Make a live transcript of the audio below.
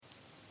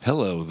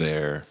Hello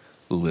there,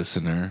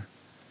 listener.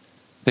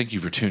 Thank you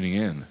for tuning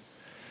in.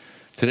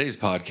 Today's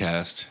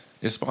podcast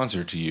is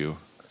sponsored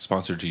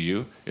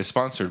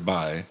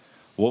by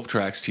Wolf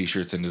Tracks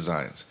T-Shirts and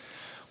Designs.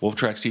 Wolf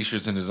Tracks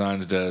T-Shirts and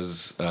Designs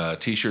does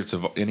T-shirts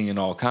of any and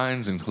all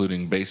kinds,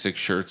 including basic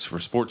shirts for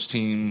sports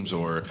teams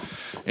or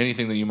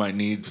anything that you might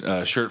need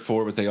a shirt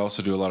for, but they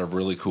also do a lot of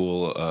really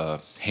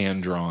cool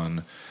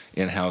hand-drawn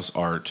in-house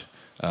art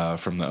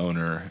from the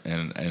owner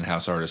and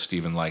in-house artist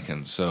Stephen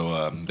Likens.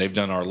 So they've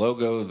done our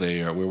logo.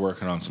 We're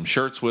working on some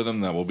shirts with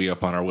them that will be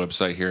up on our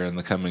website here in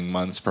the coming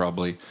months,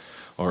 probably,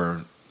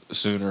 or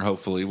sooner.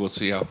 Hopefully, we'll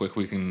see how quick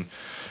we can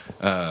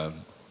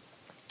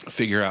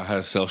figure out how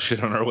to sell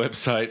shit on our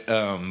website.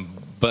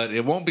 But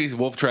it won't be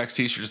Wolf Tracks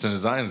T-Shirts and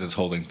Designs that's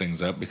holding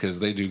things up, because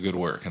they do good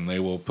work and they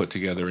will put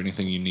together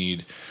anything you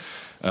need.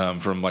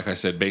 From, like I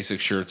said,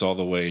 basic shirts all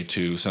the way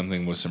to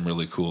something with some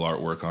really cool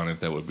artwork on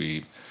it that would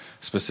be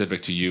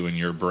specific to you and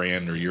your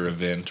brand or your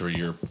event or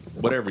your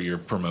whatever you're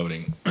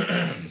promoting.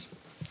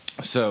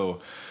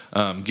 So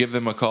give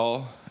them a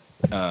call.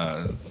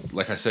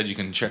 Like I said, you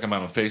can check them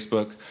out on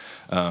Facebook.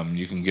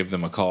 You can give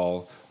them a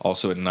call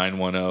also at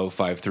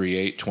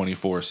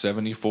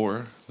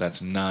 910-538-2474.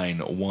 That's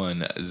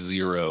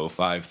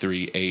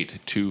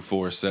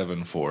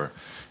 910-538-2474.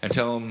 And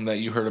tell them that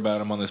you heard about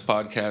them on this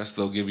podcast.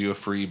 They'll give you a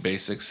free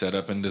basic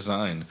setup and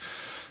design.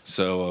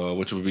 So,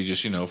 which would be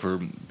just, for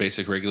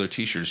basic regular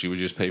T-shirts, you would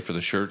just pay for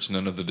the shirts,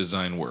 none of the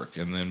design work.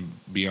 And then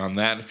beyond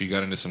that, if you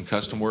got into some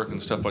custom work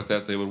and stuff like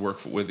that, they would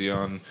work with you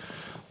on,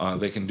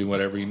 they can do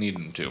whatever you need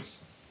them to.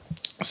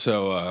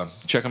 So,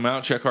 check them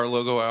out, check our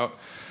logo out,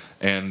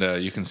 and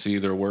you can see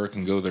their work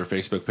and go to their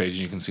Facebook page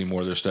and you can see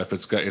more of their stuff.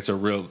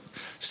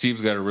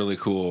 Steve's got a really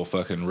cool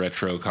fucking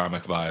retro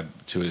comic vibe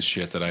to his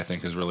shit that I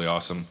think is really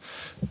awesome.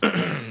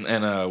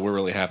 And we're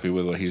really happy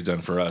with what he's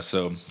done for us.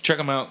 So, check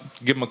him out,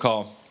 give him a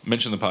call.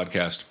 Mention the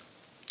podcast,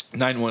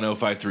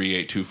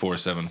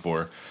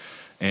 910-538-2474.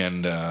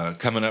 And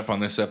coming up on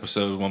this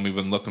episode, one we've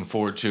been looking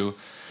forward to,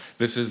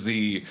 this is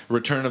the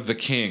return of the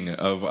king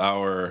of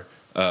our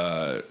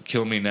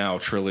Kill Me Now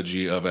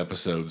trilogy of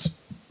episodes.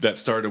 That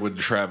started with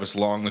Travis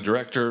Long, the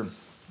director,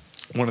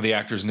 one of the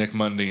actors, Nick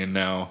Mundy, and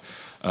now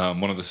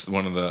one of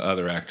the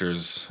other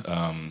actors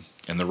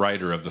and the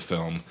writer of the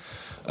film,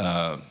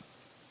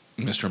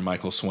 Mr.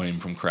 Michael Swaim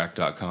from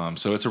Crack.com.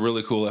 So it's a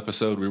really cool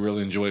episode. We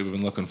really enjoy it. We've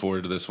been looking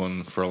forward to this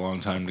one for a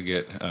long time to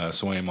get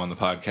Swaim on the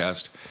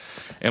podcast.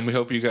 And we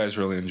hope you guys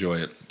really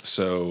enjoy it.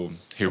 So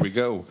here we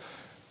go.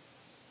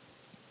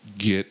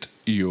 Get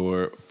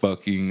your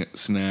fucking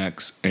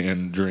snacks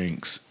and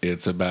drinks.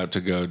 It's about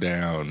to go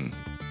down.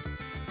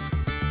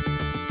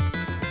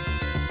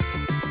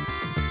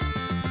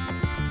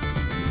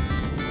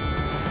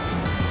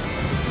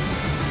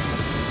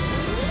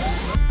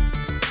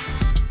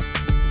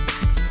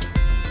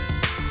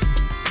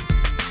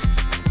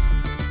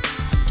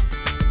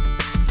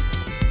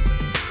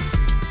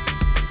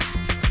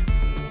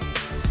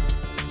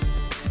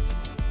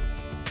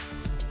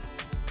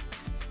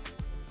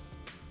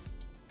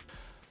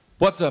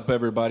 What's up,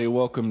 everybody?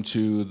 Welcome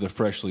to the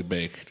Freshly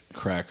Baked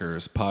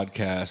Crackers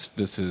podcast.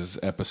 This is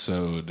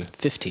episode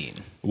 15.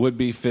 Would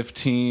be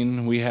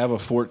 15. We have a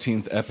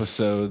 14th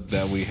episode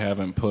that we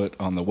haven't put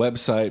on the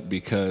website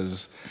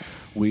because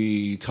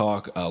we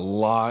talk a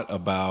lot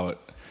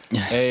about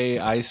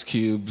Ice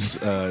Cube's,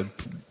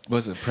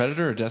 was it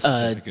Predator or Death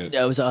Certificate?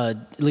 It was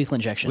Lethal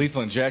Injection.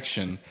 Lethal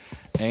Injection,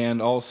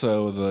 and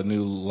also the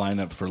new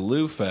lineup for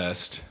Lou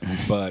Fest,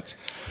 but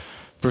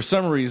for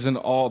some reason,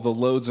 all the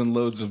loads and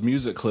loads of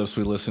music clips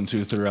we listened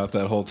to throughout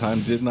that whole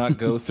time did not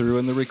go through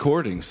in the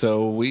recording.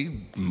 So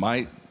we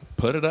might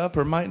put it up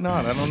or might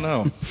not. I don't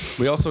know.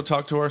 We also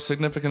talked to our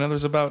significant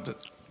others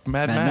about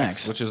Mad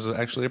Max, which is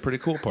actually a pretty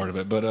cool part of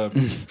it. But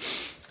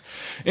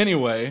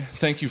anyway,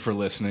 thank you for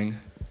listening.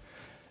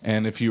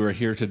 And if you are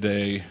here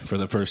today for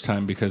the first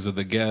time because of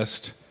the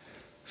guest,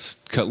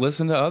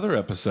 listen to other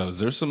episodes.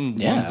 There's some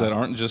ones that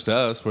aren't just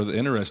us, where the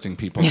interesting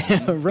people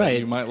that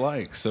you might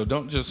like. So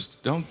don't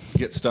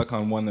get stuck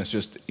on one that's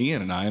just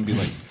Ian and I and be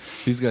like,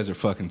 these guys are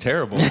fucking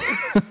terrible.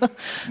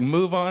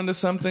 Move on to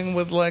something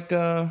with like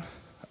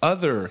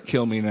other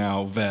Kill Me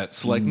Now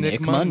vets like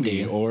Nick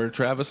Mundy or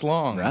Travis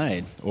Long,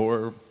 right?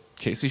 Or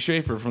Casey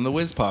Schaefer from the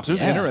Whiz Pops.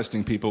 There's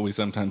interesting people we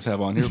sometimes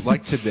have on here,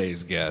 like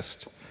today's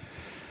guest,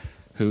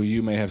 who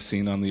you may have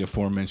seen on the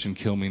aforementioned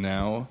Kill Me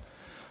Now.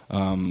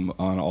 On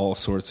all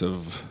sorts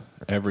of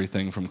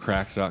everything from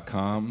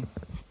Crack.com.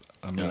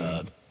 I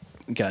mean,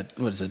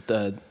 what is it?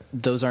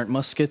 Those Aren't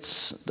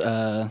Muskets.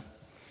 All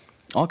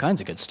kinds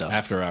of good stuff.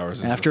 After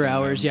Hours. After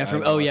Hours,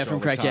 from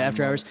Crack. Yeah,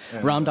 After Hours.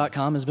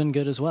 Rom.com has been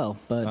good as well.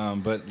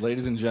 But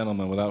ladies and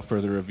gentlemen, without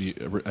further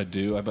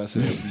ado, I about to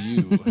say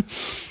review.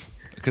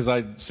 Because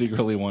I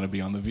secretly want to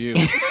be on The View.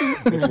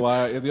 That's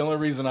why the only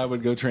reason I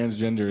would go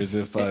transgender is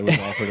if I was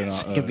offered a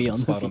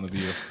spot on The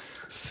View.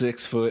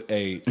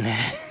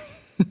 6'8".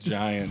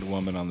 Giant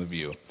woman on The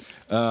View.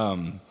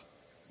 But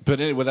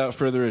anyway, without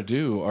further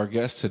ado, our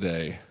guest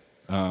today,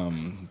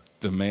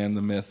 the man,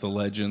 the myth, the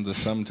legend, the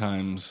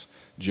sometimes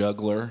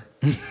juggler,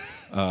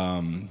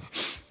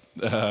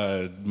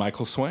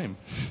 Michael Swaim.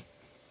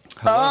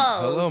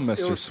 Hello, Mr.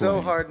 It was Swaim.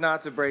 so hard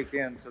not to break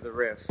into the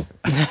riffs.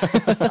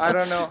 I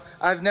don't know.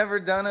 I've never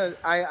done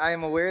I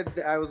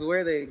was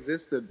aware they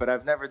existed, but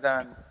I've never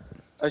done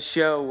a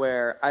show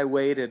where I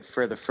waited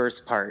for the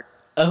first part.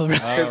 Oh,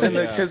 right.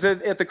 Because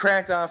at the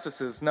Cracked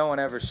offices, no one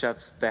ever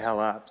shuts the hell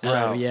up.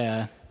 So Oh,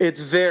 yeah.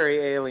 it's very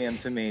alien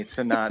to me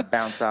to not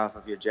bounce off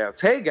of your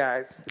jokes. Hey,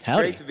 guys.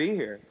 Howdy. Great to be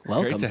here.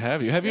 Welcome. Great to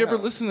have you. Have you ever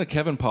listened to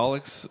Kevin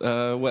Pollak's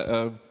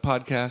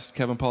podcast,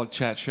 Kevin Pollak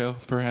Chat Show,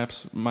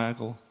 perhaps,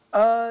 Michael?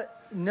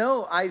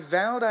 No, I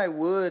vowed I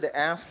would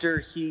after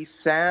he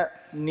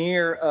sat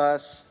near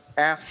us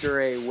after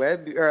a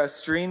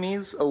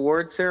Streamies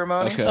award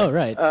ceremony. Okay. Oh,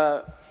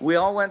 right. We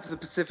all went to the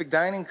Pacific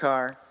Dining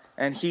car,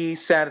 and he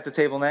sat at the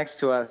table next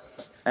to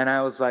us, and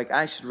I was like,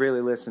 I should really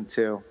listen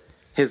to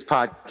his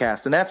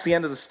podcast. And that's the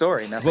end of the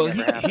story. Nothing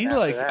ever happened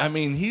after that. I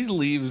mean, he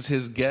leaves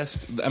his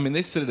guest. I mean,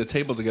 they sit at a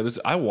table together.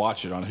 I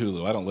watch it on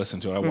Hulu. I don't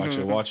listen to it. I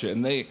watch it,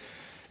 and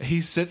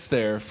he sits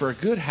there for a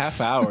good half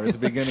hour at the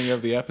beginning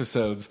of the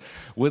episodes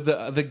with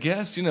the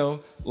guest,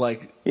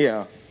 like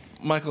Yeah.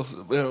 Michael,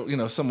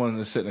 someone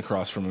is sitting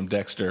across from him,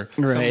 Dexter.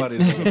 Right.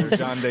 Somebody's over there,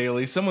 John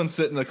Daly. Someone's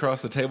sitting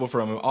across the table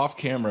from him off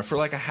camera for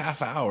like a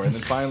half hour, and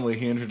then finally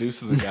he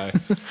introduces the guy,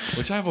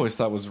 which I've always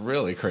thought was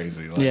really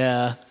crazy. Like,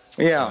 Yeah.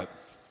 Yeah.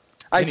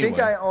 I think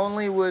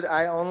Anyway.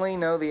 I only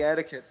know the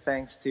etiquette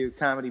thanks to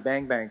Comedy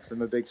Bang Bang, 'cause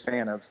I'm a big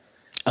fan of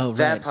Oh,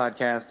 that right.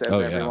 podcast, as Oh,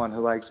 yeah. everyone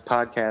who likes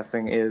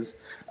podcasting is.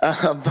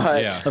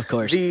 But Yeah. Of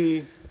course.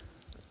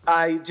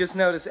 I just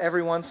notice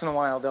every once in a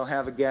while they'll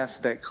have a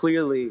guest that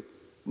clearly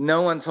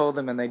no one told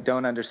them and they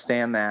don't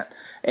understand that.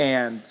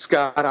 And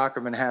Scott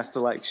Aukerman has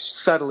to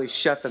subtly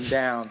shut them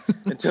down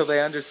until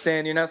they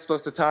understand you're not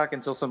supposed to talk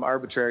until some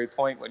arbitrary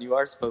point when you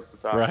are supposed to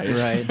talk. Right.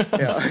 Right.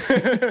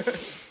 Yeah.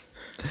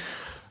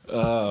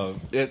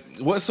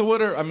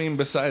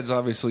 Besides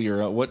obviously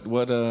your what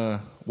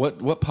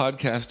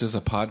podcast does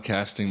a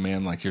podcasting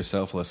man like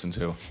yourself listen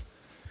to?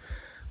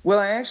 Well,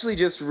 I actually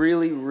just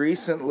fairly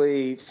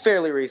recently,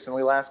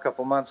 last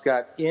couple months,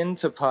 got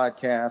into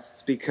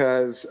podcasts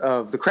because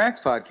of the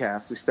Cracked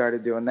podcast. We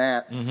started doing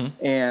that,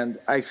 and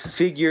I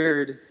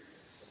figured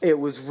it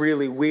was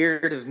really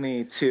weird of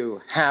me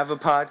to have a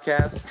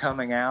podcast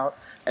coming out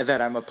that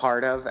I'm a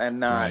part of and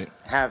not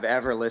have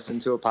ever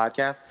listened to a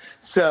podcast.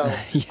 So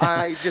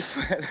I just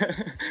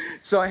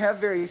so I have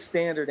very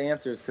standard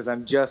answers because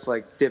I'm just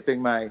like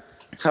dipping my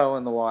toe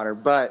in the water.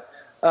 But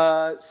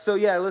I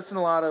listen to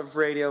a lot of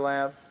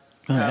Radiolab,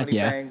 Comedy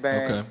yeah. Bang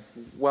Bang, Okay.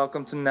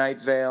 Welcome to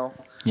Night Vale,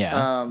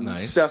 Yeah.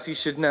 Nice. Stuff You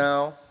Should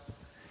Know,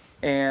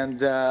 and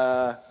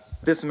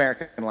This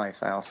American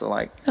Life. I also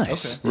like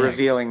Nice. Okay.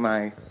 revealing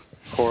my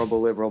horrible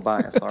liberal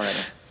biance already.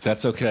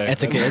 That's okay.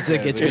 It's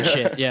good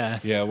shit. Yeah.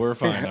 Yeah, we're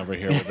fine over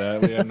here with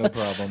that. We have no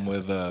problem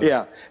with.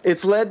 Yeah,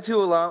 it's led to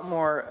a lot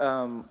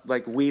more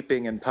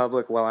weeping in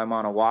public while I'm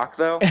on a walk,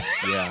 though.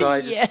 Yeah. So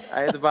I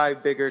had to buy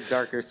bigger,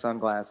 darker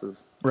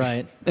sunglasses.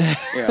 Right.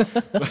 Yeah.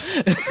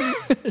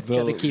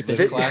 Gotta keep it.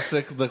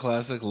 The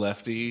classic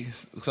lefty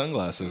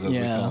sunglasses, as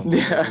Yeah. we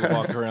call them. As we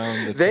walk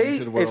around the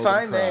tainted world If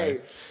I and may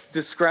cry.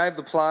 describe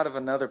the plot of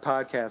another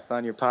podcast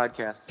on your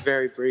podcast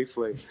very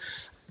briefly,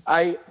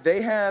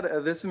 they had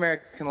This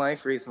American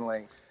Life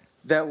recently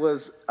that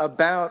was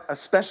about a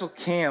special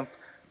camp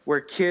where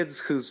kids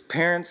whose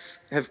parents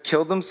have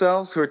killed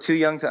themselves, who are too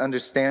young to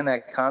understand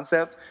that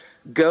concept,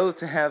 go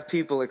to have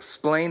people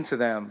explain to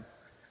them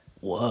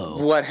Whoa.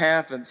 what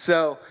happened.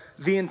 So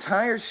the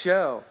entire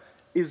show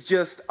is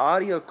just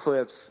audio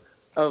clips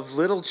of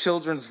little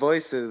children's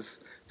voices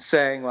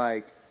saying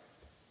like,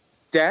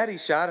 Daddy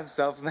shot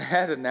himself in the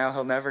head and now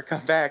he'll never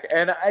come back.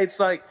 And it's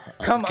like,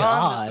 come on,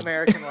 God. This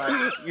American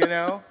Life, you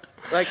know?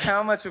 Like,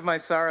 how much of my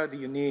sorrow do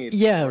you need?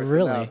 Yeah, before it's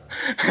really.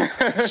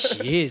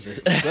 enough? Jesus.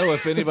 So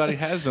if anybody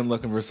has been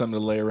looking for something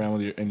to lay around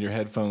with in your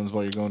headphones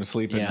while you're going to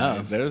sleep at Yeah.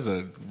 night, there's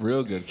a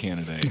real good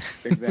candidate.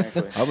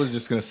 Exactly. I was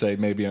just going to say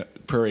maybe a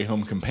Prairie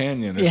Home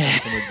Companion or Yeah.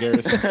 something with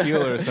Garrison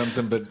Keeler or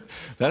something, but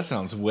that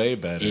sounds way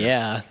better.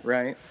 Yeah.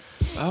 Right?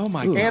 Oh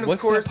my Ooh. God! And of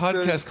What's course, that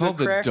podcast called?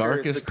 The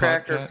Darkest the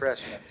Cracker Podcast.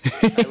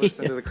 Freshness. I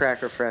listen to the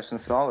Cracker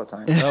Freshness all the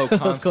time. Oh,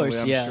 constantly.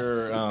 course, I'm yeah.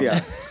 sure.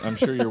 Yeah. I'm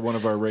sure you're one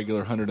of our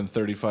regular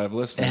 135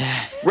 listeners.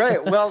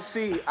 Right. Well,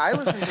 see, I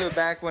listened to it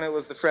back when it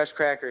was the Fresh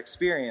Cracker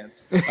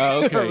Experience.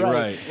 Oh, okay, Right.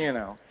 right. You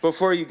know,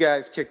 before you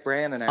guys kicked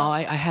Brandon out. Oh,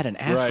 I had an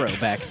afro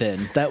Right. back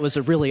then. That was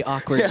a really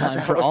awkward Yeah, time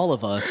that for was- all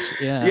of us.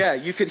 Yeah. Yeah,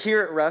 you could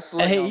hear it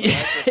rustling. Hey, on the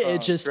microphone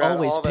it just throughout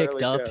always all the picked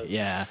early up. shows.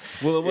 Yeah.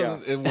 Well,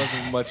 it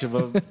wasn't much of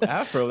a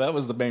afro. That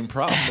was the main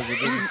problem because it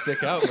didn't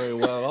stick out very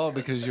well at all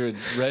because you're a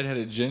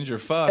redheaded ginger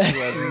fuck who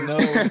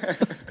has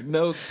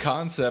no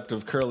concept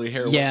of curly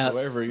hair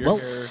whatsoever. Your Well,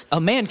 hair. a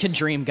man can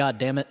dream. God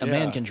damn it, a Yeah.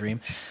 man can dream.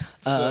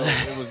 So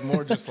it was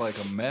more just like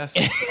a mess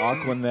of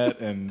Aquanet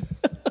and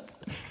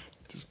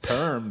just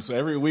perms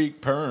every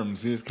week.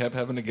 Perms. You just kept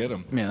having to get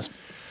them. Yes.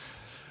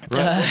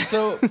 Right.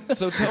 So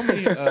tell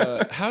me,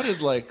 how did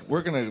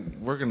we're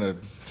gonna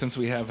since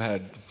we have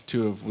had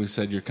we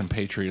said your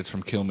compatriots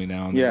from Kill Me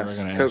Now, and Yes,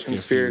 we're gonna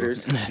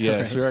co-conspirators. ask you a few,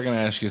 yes, we are gonna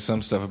ask you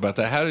some stuff about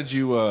that. How did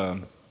you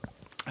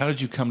How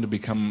did you come to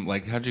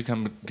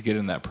get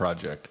in that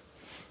project?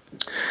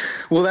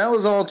 Well, that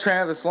was all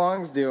Travis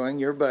Long's doing,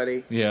 your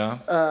buddy.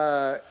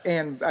 Yeah.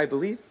 And I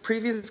believe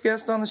previous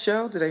guest on the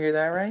show. Did I hear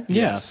that right?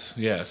 Yes.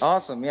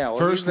 Awesome. Yeah. Well,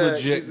 First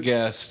legit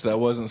guest. That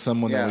wasn't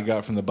someone that we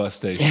got from the bus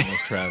station.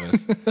 Was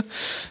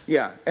Travis.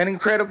 Yeah, an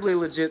incredibly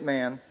legit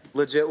man.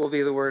 Legit will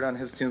be the word on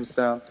his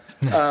tombstone.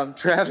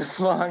 Travis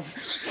Long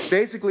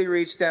basically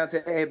reached out to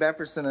Abe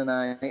Epperson and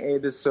I.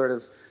 Abe is sort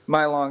of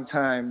my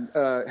longtime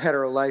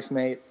hetero life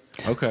mate.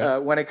 Okay.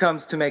 When it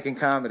comes to making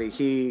comedy,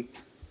 he's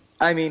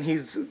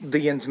the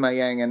yin to my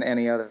yang and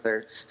any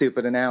other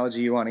stupid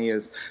analogy you want to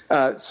use.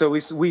 So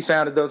we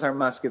founded Those Aren't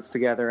Muskets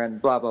together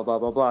and blah, blah, blah,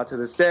 blah, blah to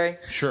this day.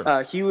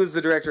 Sure. He was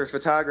the director of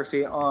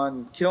photography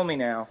on Kill Me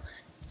Now.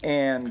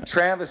 And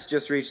Travis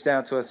just reached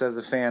out to us as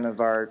a fan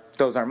of our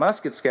Those Aren't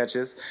Muskets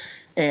sketches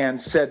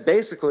and said,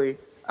 basically,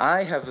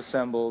 I have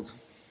assembled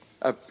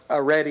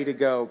a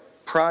ready-to-go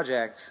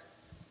project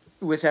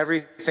with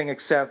everything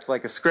except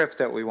like a script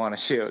that we want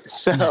to shoot.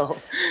 So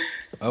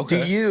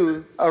okay. Do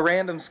you, a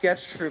random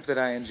sketch troupe that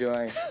I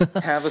enjoy,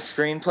 have a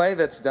screenplay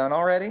that's done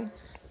already?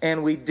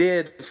 And we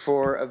did,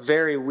 for a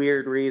very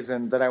weird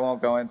reason that I won't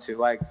go into.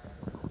 Like,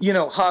 you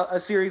know, a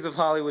series of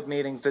Hollywood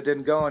meetings that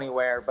didn't go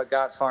anywhere but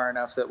got far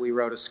enough that we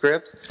wrote a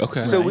script.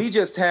 Okay. So we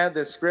just had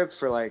this script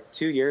for like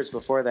 2 years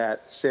before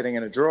that sitting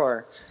in a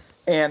drawer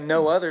and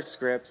no other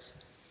scripts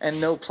and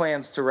no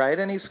plans to write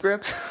any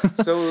scripts.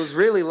 So it was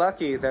really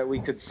lucky that we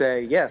could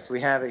say, yes,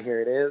 we have it,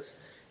 here it is.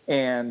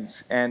 And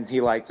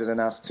he liked it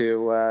enough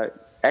to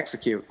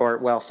execute. Or,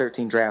 well,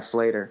 13 drafts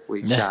later,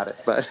 we shot it.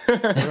 But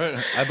right.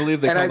 I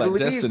believe they call that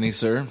destiny,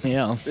 sir.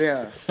 Yeah.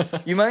 Yeah.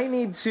 You might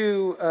need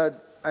to...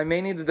 I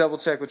may need to double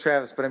check with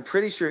Travis, but I'm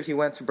pretty sure he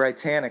went to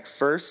Britannic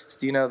first.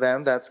 Do you know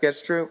them, that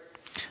sketch troupe?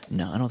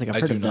 No, I don't think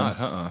I've heard of them.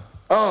 Uh-uh.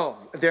 Oh,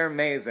 they're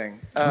amazing.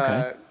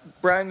 Okay.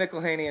 Brian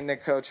McElhaney and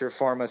Nick Kocher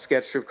form a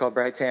sketch troupe called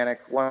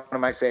Britannic, one of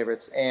my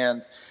favorites.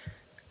 And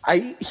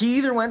he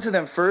either went to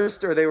them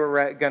first or they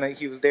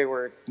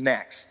were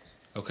next.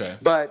 Okay.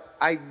 But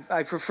I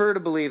prefer to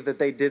believe that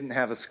they didn't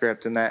have a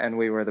script and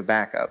we were the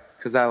backup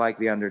because I like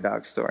the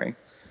underdog story.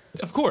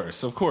 Of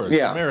course.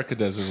 Yeah. America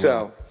does as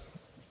well.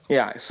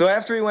 Yeah, so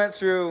after he went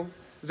through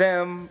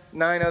them,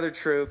 9 other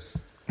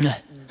troops,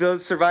 the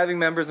surviving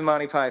members of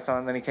Monty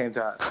Python, then he came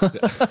to us.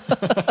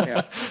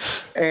 Yeah.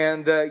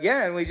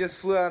 And we just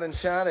flew out and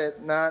shot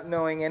it, not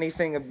knowing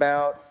anything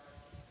about,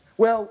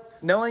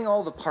 knowing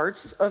all the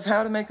parts of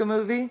how to make a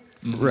movie,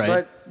 right,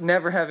 but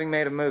never having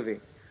made a movie.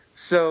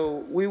 So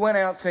we went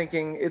out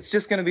thinking it's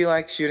just going to be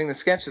like shooting the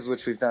sketches,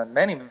 which we've done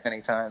many,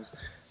 many times,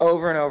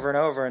 over and over and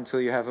over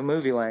until you have a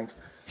movie length.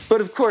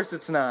 But of course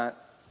it's not.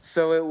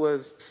 So it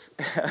was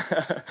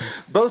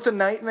both a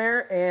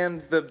nightmare and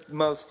the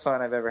most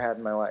fun I've ever had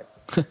in my life.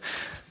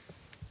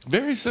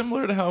 Very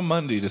similar to how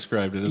Mundy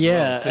described it as well.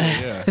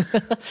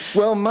 Yeah.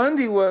 Well,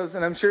 Mundy was,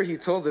 and I'm sure he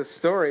told this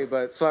story,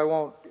 but so I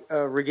won't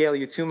regale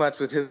you too much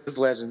with his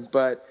legends,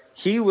 but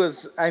he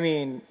was,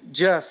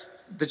 just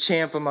the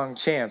champ among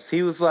champs.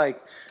 He was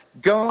like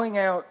going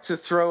out to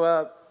throw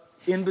up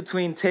in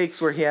between takes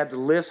where he had to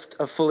lift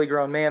a fully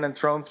grown man and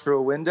throw him through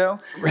a window.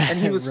 Right, and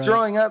he was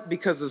throwing up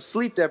because of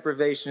sleep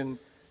deprivation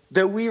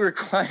that we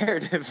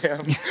required of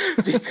him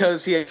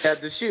because he had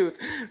to shoot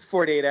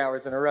 48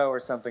 hours in a row or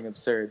something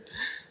absurd.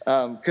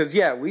 Because,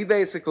 we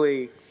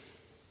basically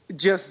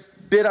just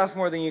bit off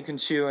more than you can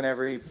chew in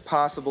every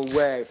possible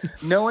way,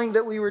 knowing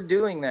that we were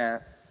doing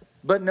that,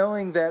 but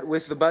knowing that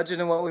with the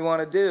budget and what we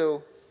want to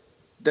do,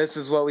 this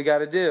is what we got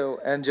to do,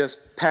 and just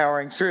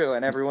powering through,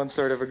 and everyone's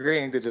sort of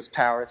agreeing to just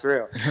power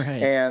through.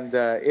 Right. And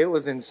it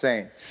was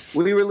insane.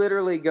 We were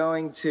literally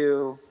going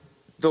to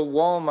the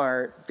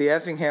Walmart, the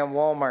Effingham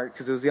Walmart,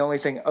 because it was the only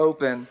thing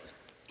open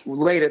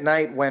late at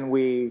night when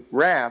we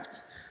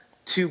wrapped,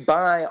 to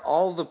buy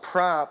all the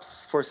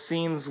props for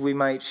scenes we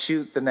might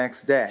shoot the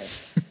next day.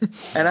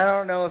 And I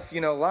don't know if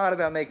you know a lot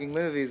about making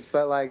movies,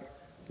 but like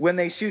when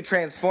they shoot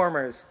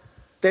Transformers,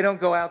 they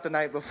don't go out the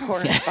night before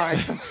and buy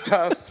some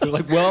stuff. They're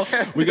like,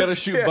 we got to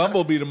shoot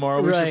Bumblebee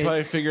tomorrow. We Right. should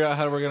probably figure out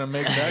how we're going to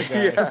make that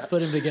guy. Yeah. Let's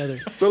put them together.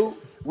 But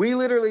we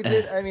literally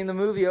did. The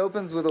movie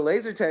opens with a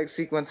laser tag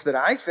sequence that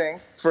I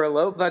think, for a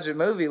low-budget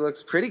movie,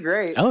 looks pretty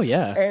great. Oh,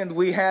 yeah. And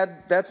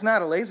that's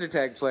not a laser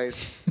tag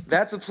place.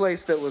 That's a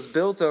place that was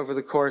built over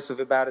the course of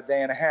about a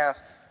day and a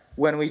half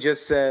when we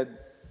just said,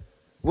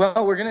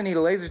 well, we're going to need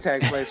a laser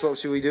tag place. What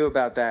should we do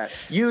about that?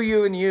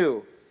 You, and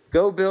you.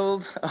 Go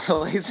build a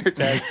laser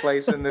tag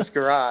place in this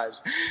garage.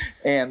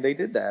 And they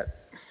did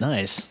that.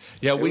 Nice.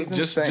 Yeah, It we was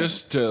just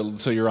insane.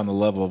 so you're on the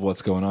level of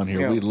what's going on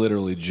here. Yeah. We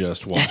literally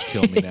just watched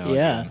Kill Me Now.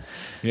 Yeah. Again.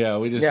 Yeah,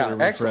 we just Yeah, did a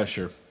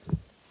refresher.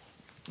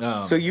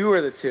 So you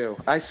were the two.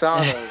 I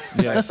saw those.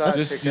 Yes, I saw it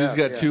you tick just up,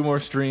 got yeah. 2 more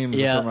streams.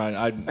 Yeah. For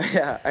mine.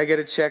 Yeah, I get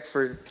a check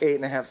for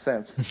 8.5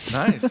 cents.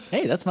 Nice.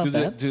 Hey, that's not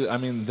bad.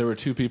 There were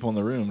 2 people in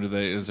the room.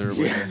 Is there a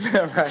way?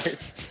 Yeah, right.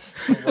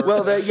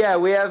 Well,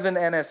 we have an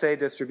NSA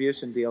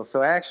distribution deal.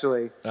 So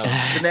actually,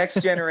 the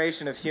next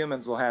generation of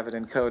humans will have it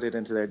encoded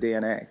into their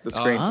DNA. The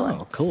screenplay.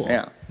 Oh, cool.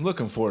 Yeah. I'm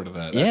looking forward to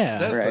that. Yeah.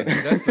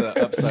 That's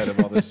the upside of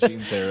all this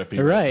gene therapy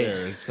Right.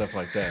 there is stuff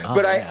like that. Oh,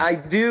 But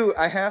yeah.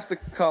 I have to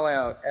call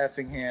out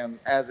Effingham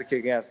as a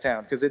kick-ass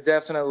town because it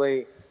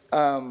definitely.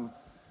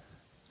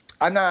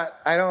 I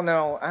don't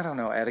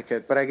know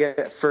etiquette, but I get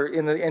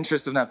in the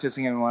interest of not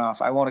pissing anyone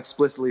off, I won't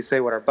explicitly say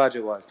what our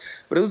budget was,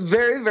 but it was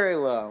very, very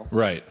low.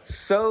 Right.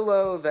 So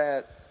low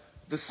that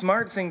the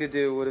smart thing to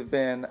do would have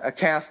been a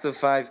cast of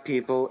 5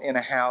 people in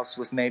a house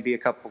with maybe a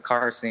couple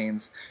car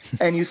scenes,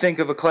 and you think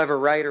of a clever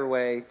writer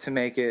way to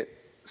make it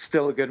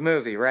still a good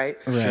movie, right?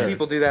 Right.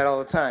 People do that all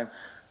the time.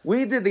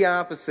 We did the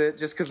opposite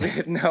just because we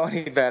didn't know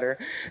any better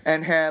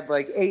and had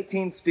like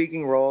 18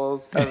 speaking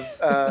roles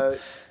of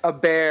a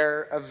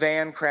bear, a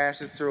van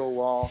crashes through a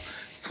wall,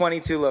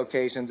 22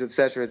 locations, et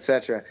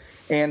cetera,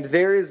 and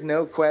there is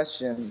no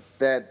question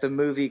that the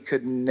movie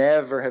could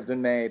never have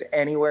been made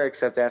anywhere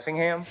except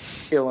Effingham,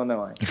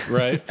 Illinois.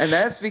 Right. And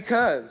that's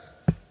because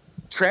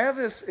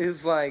Travis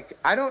is like,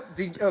 so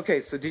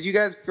did you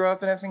guys grow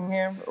up in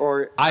Effingham?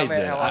 Or I how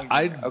did. long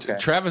did you- Okay.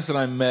 Travis and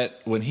I met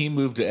when he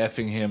moved to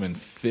Effingham in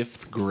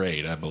 5th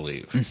grade, I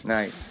believe.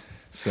 Nice.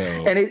 So.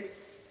 And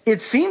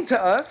it seemed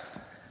to us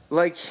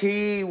like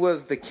he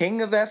was the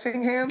king of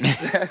Effingham.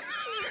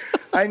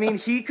 I mean,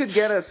 he could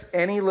get us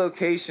any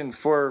location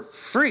for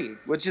free,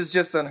 which is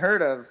just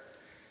unheard of.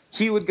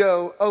 He would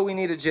go, "Oh, we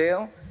need a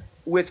jail,"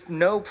 with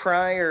no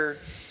prior,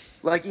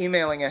 like,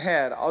 emailing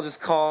ahead. I'll just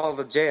call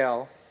the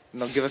jail,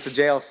 and they'll give us a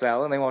jail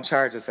cell, and they won't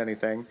charge us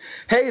anything.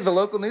 Hey, the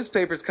local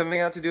newspaper's coming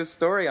out to do a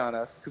story on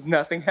us, because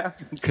nothing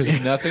happened. Because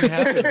nothing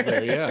happens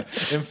there, yeah.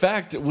 In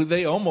fact,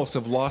 they almost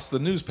have lost the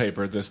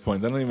newspaper at this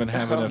point. They don't even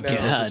have enough people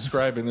God.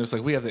 subscribing. There's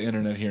like, we have the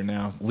internet here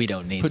now. We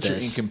don't need Put this. your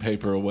ink and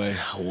paper away.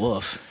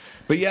 Woof.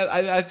 But yeah,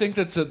 I think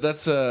that's just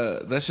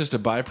a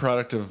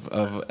byproduct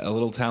of a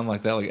little town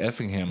like that, like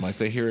Effingham. Like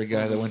they hear a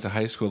guy that went to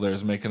high school there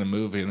is making a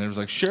movie, and they was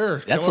like, "Sure,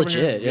 That's come over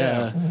here." legit,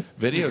 yeah.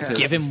 Videotapes.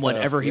 Give and him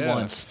whatever stuff. he Yeah,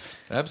 wants.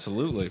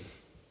 Absolutely.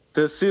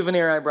 The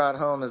souvenir I brought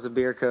home is a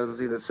beer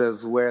cozy that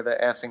says, "Where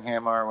the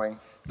Effingham are we?"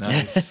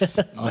 Nice,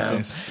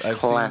 nice. I've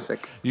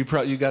Classic. Seen,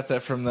 you got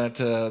that from that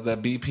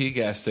BP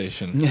gas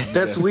station.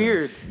 That's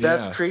weird.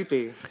 That's Yeah.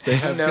 creepy. They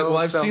have, I know well,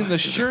 I've some- seen the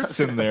shirts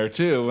in there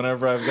too.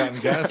 Whenever I've gotten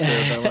gas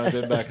there, when I've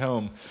been back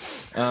home.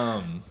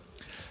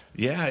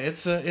 Yeah,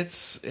 it's an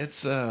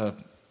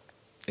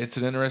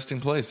interesting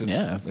place.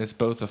 It's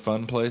both a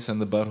fun place and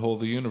the butthole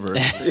of the universe.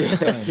 At the same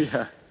time.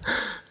 Yeah.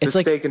 It's The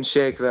like- steak and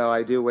shake, though,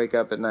 I do wake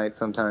up at night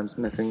sometimes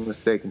missing the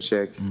steak and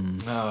shake.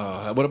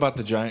 What about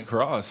the giant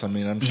cross? I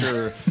mean, I'm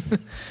sure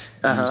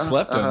you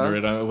slept under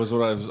it. I was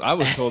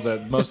told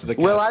that most of the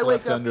cast Well, I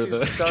slept wake up under to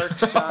the stark,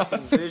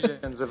 shocking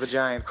visions of a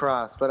giant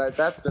cross, but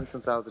that's been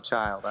since I was a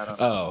child. I don't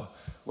know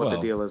what the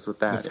deal is with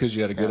that. That's because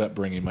you had a good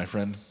upbringing, my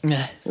friend.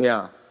 Yeah.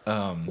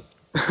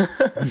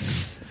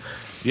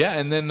 Yeah,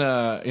 and then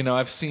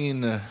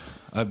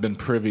I've been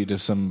privy to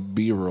some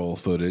B-roll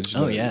footage.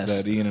 Oh, that, yes.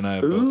 that Ian and I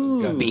have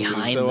gotten to see.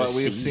 Behind So the we have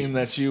scenes. seen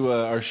that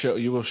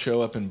you will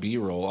show up in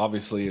B-roll.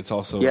 Obviously, it's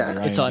also on your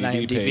It's on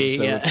IMDb IMDb. page,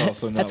 so Yeah. it's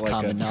also not That's like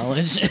common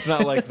knowledge. It's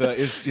not like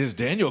is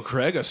Daniel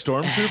Craig a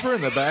stormtrooper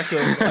in the back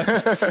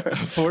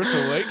of Force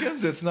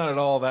Awakens? It's not at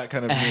all that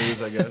kind of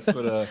news, I guess.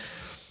 But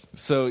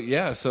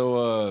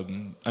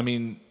I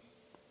mean,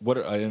 what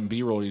in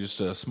B-roll? You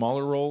just a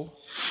smaller role?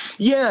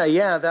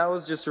 Yeah, that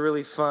was just a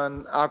really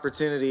fun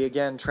opportunity.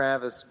 Again,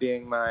 Travis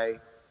being my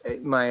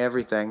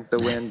everything, the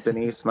wind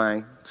beneath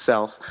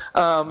myself,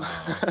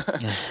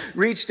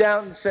 reached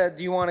out and said,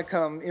 "Do you want to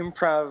come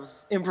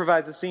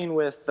improvise a scene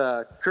with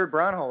Kurt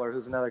Braunholer,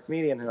 who's another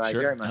comedian who I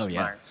Sure. very much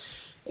admire?"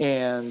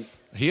 And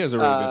He has a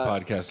really good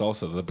podcast,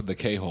 also the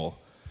K-hole.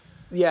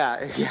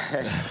 yeah.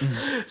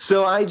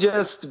 So I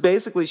just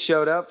basically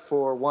showed up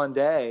for one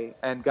day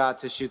and got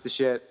to shoot the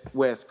shit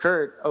with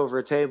Kurt over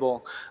a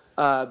table,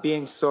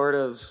 being sort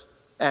of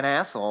an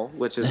asshole,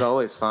 which is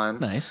always fun.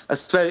 Nice.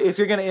 Especially if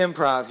you're going to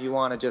improv, you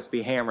want to just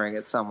be hammering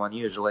at someone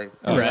usually.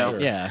 Oh, you Right. know? sure.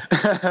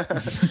 Yeah.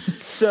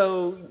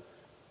 So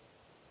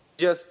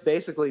just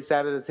basically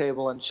sat at a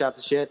table and shot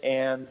the shit,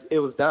 and it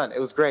was done. It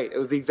was great. It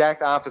was the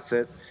exact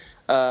opposite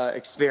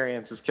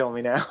experience as Kill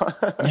Me Now.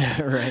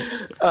 Right.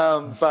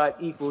 But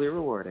equally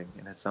rewarding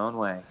in its own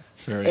way.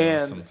 Very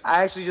And awesome.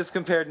 I actually just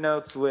compared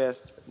notes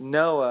with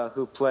Noah,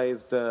 who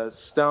plays the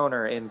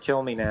stoner in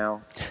Kill Me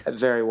Now,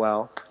 very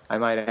well, I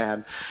might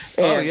add.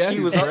 And yeah, he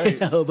he's was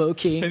great. Hobo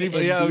King. He's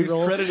and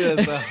B-roll. credited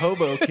as the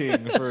Hobo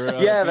King for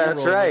yeah,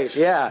 that's B-roll, right. which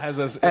Yeah, has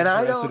us and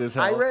interested as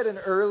hell. I read an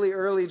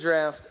early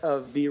draft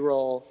of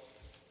B-roll,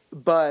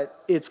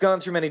 but it's gone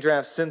through many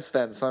drafts since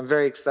then. So I'm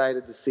very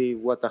excited to see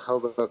what the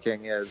Hobo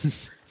King is.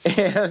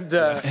 and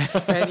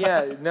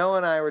yeah, Noah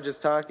and I were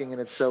just talking,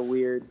 and it's so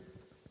weird.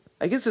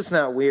 I guess it's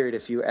not weird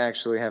if you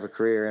actually have a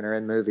career and are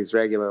in movies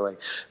regularly,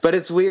 but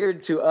it's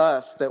weird to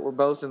us that we're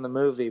both in the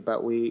movie,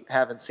 but we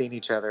haven't seen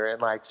each other in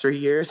like 3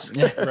 years.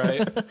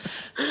 right.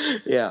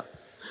 Yeah.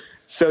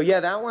 So yeah,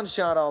 that one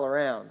shot all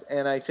around,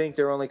 and I think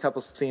there were only a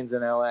couple scenes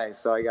in LA,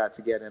 so I got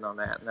to get in on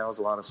that, and that was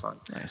a lot of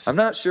fun. Nice. I'm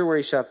not sure where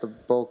he shot the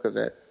bulk of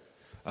it.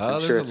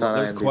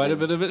 There's quite a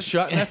bit of it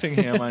shot in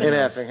Effingham. I know. In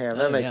Effingham,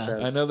 that makes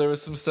sense. I know there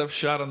was some stuff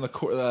shot on the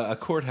a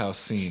courthouse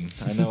scene.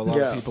 I know a lot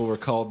of people were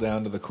called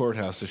down to the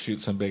courthouse to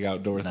shoot some big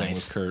outdoor thing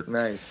with Kurt.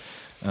 Nice.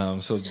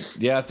 So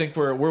yeah, I think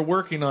we're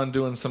working on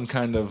doing some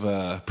kind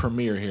of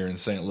premiere here in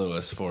St.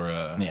 Louis for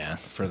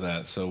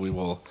that. So we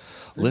will.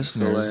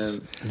 Listeners,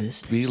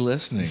 be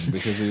listening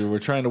because we were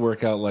trying to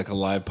work out like a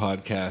live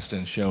podcast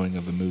and showing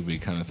of the movie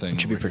kind of thing.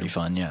 Which would be pretty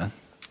fun, yeah.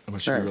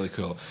 Which would be really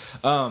cool.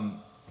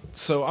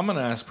 So I'm going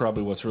to ask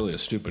probably what's really a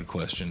stupid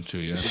question to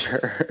you.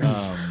 Sure.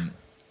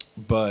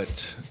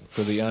 But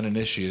for the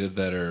uninitiated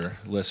that are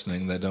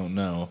listening that don't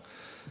know,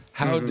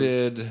 how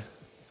did?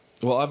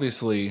 Well,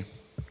 obviously,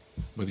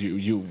 with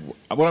you,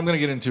 what I'm going to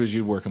get into is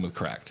you working with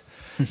Cracked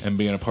and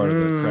being a part of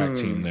the Cracked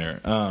team there.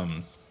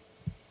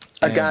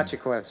 A gotcha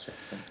question.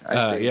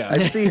 I see. Yeah. I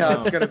see how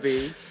it's going to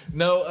be.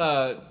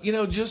 No,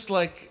 just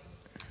like,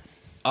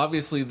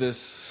 obviously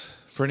this,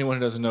 for anyone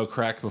who doesn't know,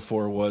 Cracked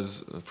before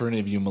was, for any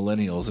of you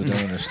millennials that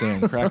don't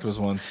understand, Cracked was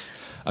once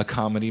a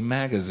comedy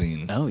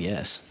magazine. Oh,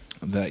 yes.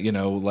 That,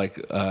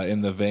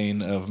 in the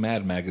vein of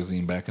Mad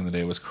Magazine back in the day,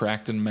 it was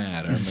Cracked and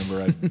Mad. I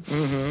remember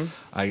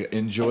I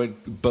enjoyed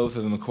both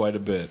of them quite a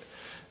bit.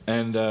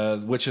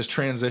 And which has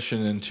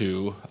transitioned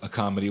into a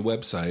comedy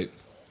website.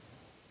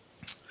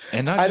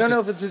 And I don't know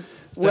if it's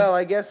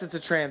I guess it's a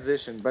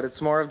transition, but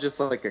it's more of just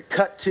like a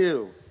cut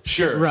to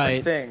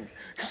right thing,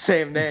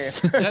 same name.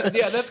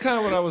 That's kind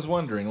of what I was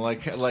wondering.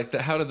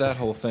 How did that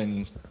whole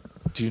thing?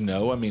 Do you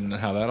know? I mean,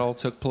 how that all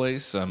took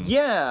place?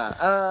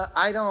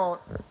 I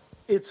don't.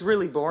 It's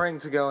really boring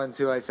to go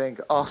into. I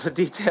think all the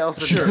details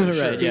of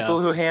right, people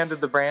who handed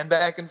the brand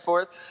back and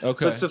forth.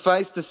 Okay, but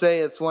suffice to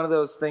say, it's one of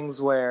those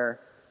things where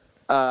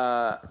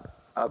a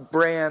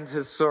brand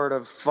has sort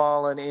of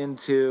fallen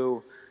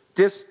into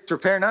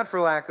disrepair, not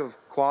for lack of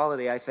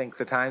quality. I think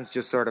the times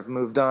just sort of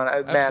moved on.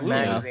 Mad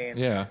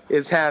Magazine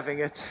is having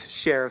its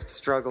share of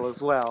struggle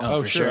as well.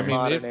 Oh, for sure. I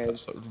mean,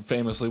 it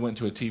famously went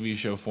to a TV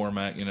show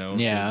format,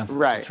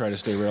 to try to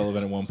stay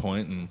relevant at one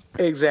point. And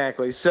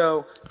exactly.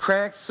 So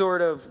Cracked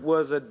sort of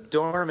was a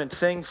dormant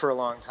thing for a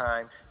long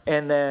time.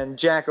 And then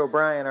Jack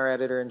O'Brien, our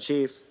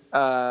editor-in-chief,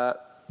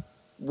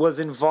 was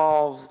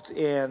involved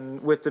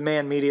with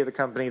Demand Media, the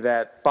company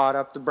that bought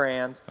up the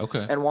brand,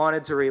 and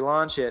wanted to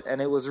relaunch it.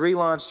 And it was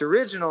relaunched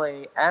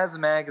originally as a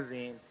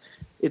magazine.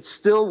 It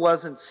still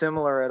wasn't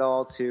similar at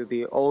all to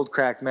the old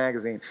Cracked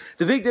magazine.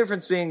 The big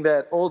difference being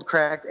that old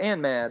Cracked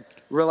and Mad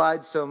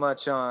relied so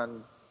much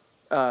on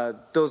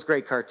those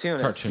great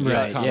cartoonists of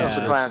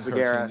the classic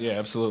era. Yeah,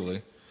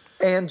 absolutely.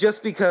 And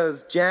just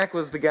because Jack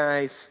was the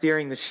guy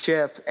steering the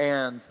ship,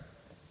 and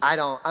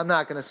I'm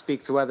not going to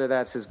speak to whether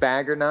that's his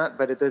bag or not,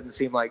 but it doesn't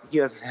seem like he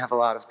doesn't have a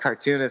lot of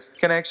cartoonist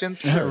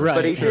connections. Right.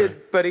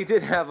 But he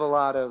did have a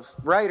lot of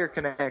writer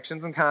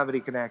connections and comedy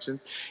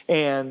connections.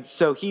 And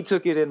so he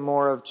took it in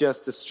more of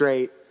just a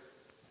straight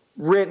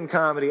written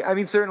comedy. I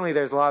mean, certainly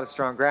there's a lot of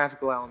strong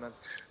graphical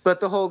elements, but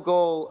the whole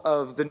goal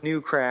of the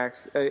new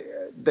Cracks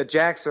that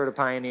Jack sort of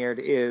pioneered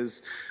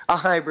is a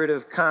hybrid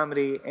of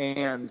comedy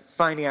and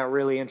finding out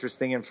really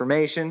interesting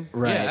information,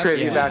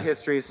 trivia about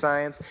history of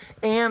science,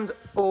 and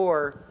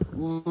or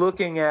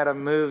looking at a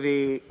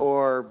movie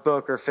or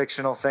book or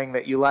fictional thing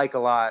that you like a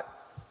lot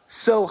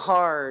so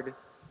hard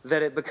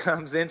that it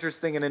becomes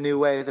interesting in a new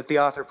way that the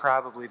author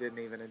probably didn't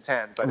even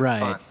intend, but it's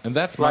fun. And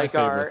that's my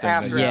favorite thing.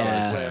 After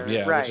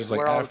Hours, which is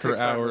like After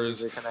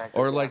Hours,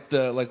 or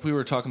like we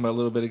were talking about a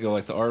little bit ago,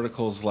 like the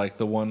articles, like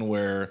the one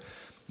where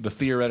the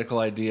theoretical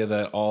idea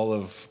that all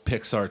of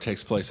Pixar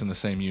takes place in the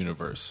same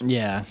universe.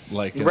 Yeah.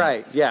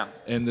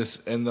 And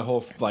the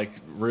whole like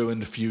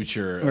ruined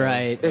future.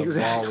 Right. Of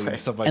Wall-E and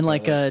stuff like and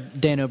that. like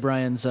Dan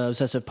O'Brien's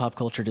obsessive pop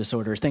culture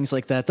disorder, things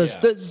like that.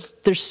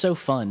 They're so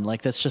fun.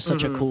 Like that's just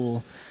such a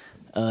cool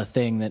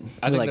thing that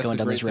I think like going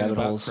down these rabbit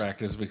holes.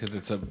 Cracked is because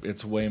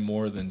it's way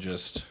more than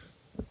just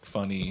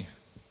funny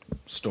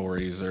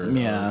stories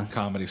or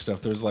comedy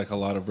stuff. There's like a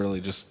lot of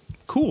really just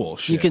cool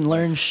shit. You can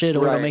learn shit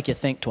or it'll make you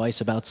think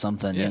twice about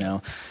something. You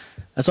know,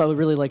 that's why I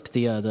really liked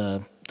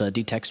the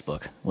D-Text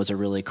book. Was a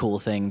really cool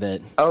thing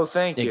that. Oh,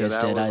 thank you. That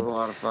was a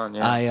lot of fun.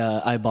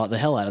 Yeah. I bought the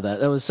hell out of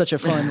that. That was such a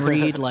fun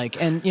read.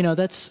 And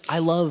I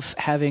love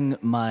having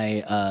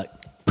my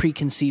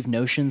preconceived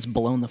notions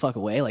blown the fuck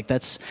away. Like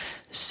that's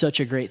such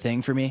a great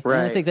thing for me. Right.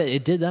 And I think that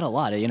it did that a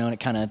lot. And it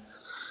kind of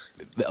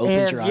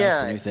opens your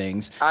eyes to new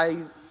things. I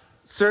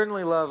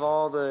certainly love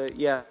all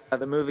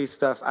the movie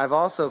stuff. I've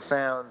also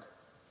found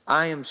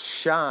I am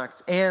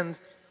shocked, and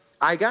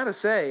I gotta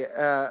say,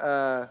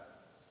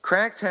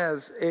 Cracked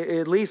has, it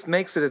at least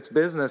makes it its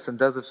business and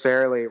does a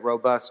fairly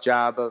robust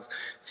job of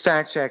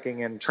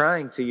fact-checking and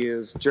trying to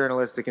use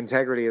journalistic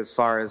integrity as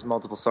far as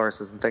multiple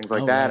sources and things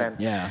like that.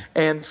 Right.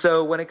 And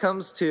so when it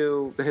comes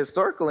to the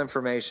historical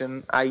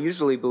information, I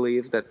usually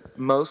believe that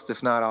most,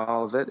 if not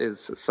all of it,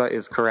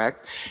 is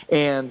correct.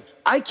 And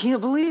I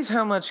can't believe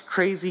how much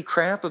crazy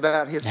crap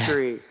about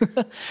history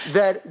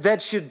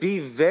that should be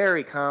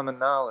very common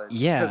knowledge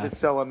because it's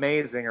so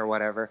amazing or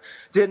whatever.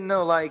 Didn't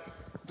know, like,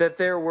 that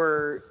there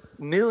were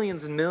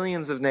millions and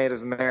millions of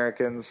Native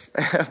Americans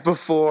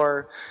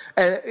before,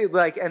 and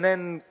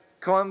then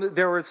Columbus,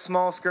 there were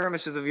small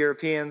skirmishes of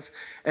Europeans,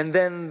 and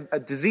then a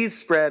disease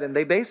spread, and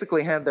they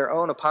basically had their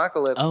own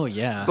apocalypse. Oh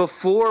yeah.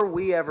 Before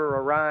we ever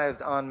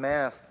arrived en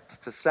masse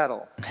to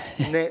settle,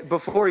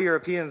 before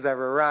Europeans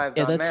ever arrived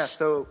en masse.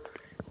 So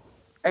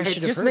it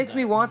just makes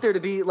me want there to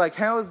be, like,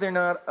 how is there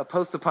not a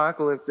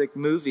post-apocalyptic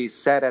movie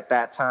set at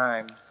that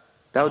time?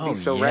 That would be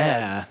so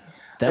rad.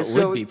 That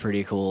would be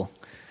pretty cool.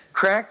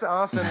 Cracked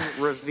often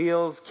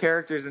reveals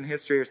characters in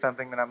history or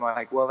something that I'm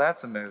like, well,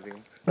 that's a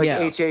movie. Like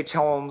H.H.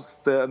 Holmes,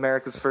 the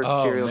America's first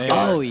serial killer.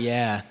 Oh,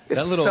 yeah.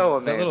 It's so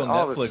amazing. That little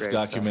Netflix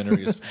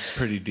documentary is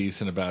pretty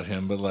decent about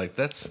him, but like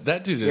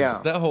that dude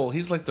is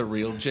he's like the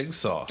real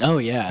Jigsaw. Oh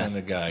yeah, kind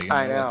of guy.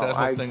 I know. Like that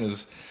whole thing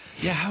is.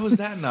 Yeah, how has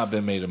that not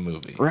been made a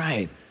movie?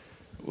 Right.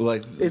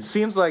 Like, it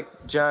seems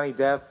like Johnny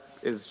Depp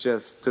is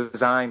just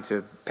designed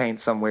to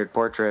paint some weird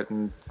portrait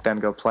and then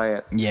go play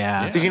it.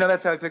 Yeah. Did you know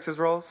that's how he picks his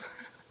roles?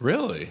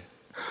 Really?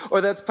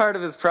 Or that's part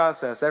of his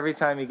process. Every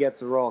time he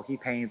gets a role, he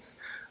paints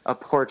a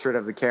portrait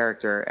of the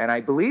character. And I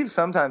believe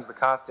sometimes the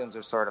costumes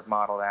are sort of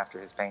modeled after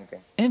his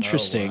painting.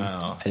 Interesting. Oh,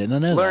 wow. I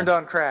didn't know Learned that.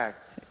 on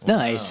Cracked.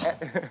 Nice.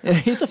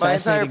 He's a My entire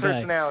fascinating guy.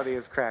 personality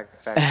is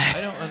Cracked. I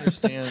don't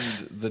understand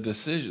the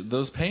decision.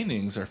 Those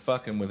paintings are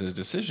fucking with his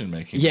decision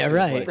making. Yeah,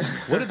 right. Like,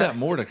 what did that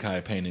Mordecai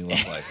painting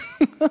look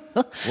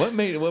like?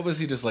 What was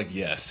he just like?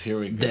 Yes, here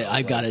we go.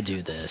 I gotta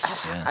do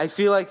this. Yeah. I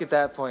feel like at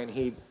that point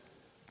he,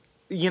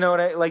 you know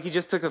what? He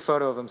just took a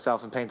photo of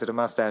himself and painted a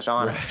mustache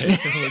on it.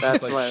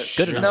 That's like, what.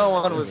 sure, no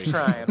one was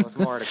trying with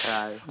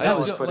Mordecai. I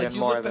was just put like in you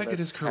more look than back at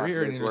his half career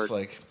of and his you're just work.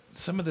 like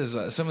some of these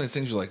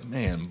things you're like,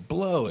 man,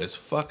 Blow is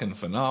fucking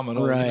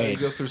phenomenal. You know, Right. you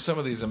go through some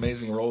of these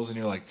amazing roles and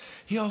you're like,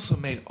 he also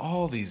made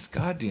all these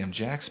goddamn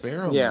Jack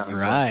Sparrow movies.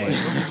 Right.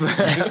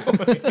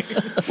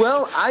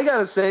 Well, I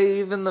gotta say,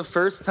 even the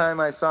first time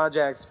I saw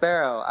Jack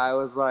Sparrow, I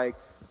was like,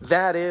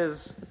 that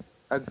is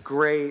a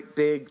great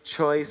big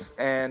choice,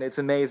 and it's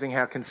amazing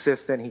how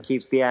consistent he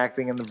keeps the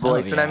acting and the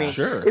voice. yeah. And I mean,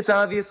 Sure. it's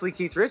obviously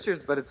Keith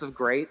Richards, but it's a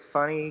great,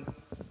 funny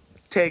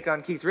take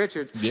on Keith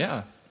Richards.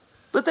 Yeah.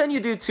 But then you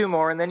do two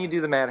more, and then you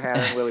do the Mad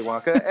Hatter and Willy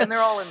Wonka, and they're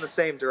all in the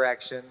same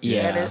direction.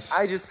 Yeah. And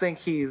I just think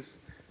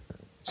he's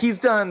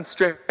done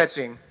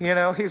stretching. You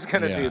know, he's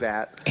gonna do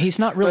that. He's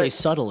not really But-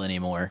 subtle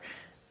anymore.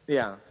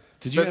 Yeah.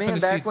 Did you But happen man,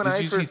 to see? back when Did I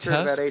you see first heard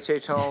about Tusk?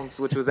 H.H. Holmes,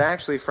 which was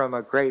actually from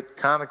a great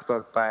comic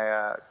book by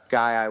a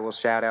guy I will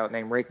shout out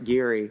named Rick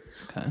Geary,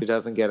 who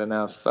doesn't get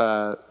enough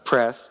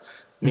press,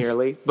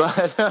 nearly.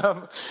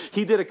 But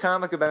he did a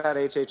comic about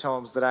H.H.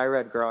 Holmes that I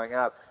read growing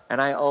up, and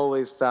I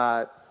always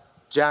thought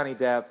Johnny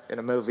Depp in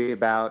a movie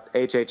about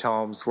H.H.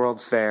 Holmes,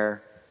 World's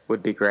Fair,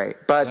 would be great.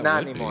 But That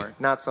not would anymore. be.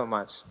 Not so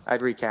much.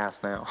 I'd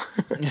recast now.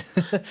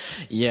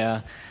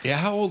 Yeah. Yeah,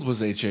 how old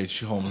was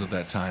H.H. Holmes at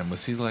that time?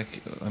 Was he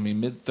like,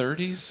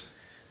 mid-30s?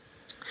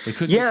 They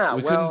couldn't. Yeah,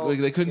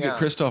 they couldn't yeah. get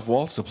Christoph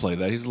Waltz to play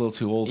that. He's a little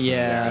too old for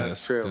Yeah, that.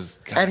 That's true. 'Cause,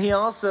 God, And he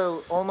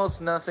also,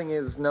 almost nothing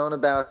is known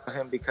about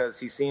him because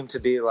he seemed to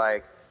be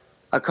like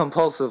a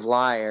compulsive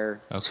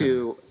liar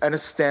to an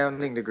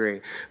astounding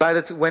degree.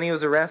 When he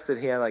was arrested,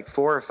 he had like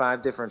 4 or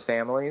 5 different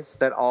families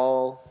that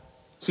all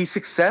he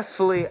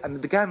successfully. I mean,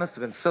 the guy must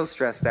have been so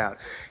stressed out.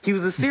 He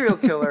was a serial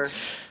killer.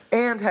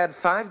 And had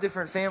 5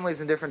 different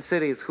families in different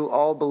cities who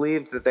all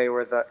believed that they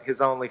were his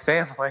only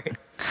family.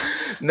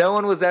 No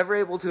one was ever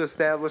able to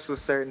establish with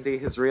certainty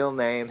his real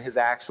name, his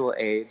actual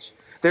age.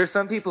 There are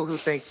some people who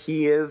think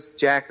he is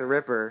Jack the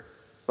Ripper.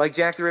 Like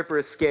Jack the Ripper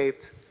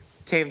escaped,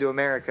 came to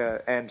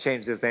America, and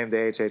changed his name to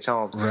H.H.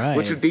 Holmes. Right.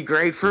 Which would be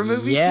great for a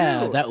movie,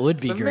 Yeah, too. that would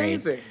be It's great.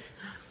 amazing.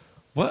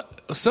 what?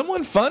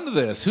 Someone fund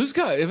this. Who's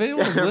got? If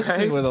anyone's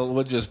listening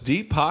with just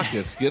deep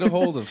pockets, get a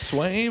hold of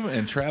Swaim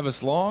and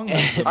Travis Long.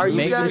 Are you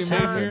Make guys this not?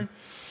 happen.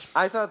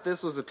 I thought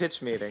this was a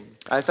pitch meeting.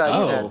 I thought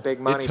you had big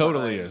money It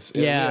totally behind. is.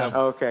 Yeah.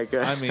 Okay,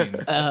 good. I mean,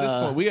 at this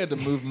point, we had to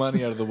move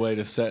money out of the way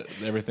to set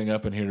everything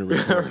up in here to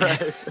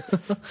record.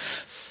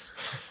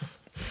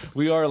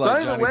 We are like By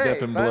the Johnny way-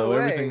 Depp and by the Blow. way,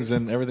 Everything's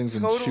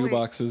in totally- shoe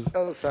boxes.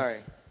 Oh, sorry.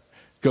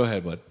 Go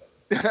ahead, bud.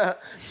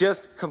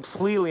 Just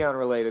completely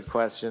unrelated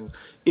question.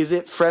 Is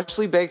it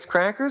freshly baked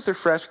crackers or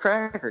fresh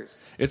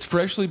crackers? It's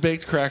freshly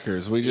baked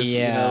crackers. We just,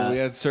 Yeah. we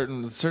had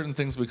certain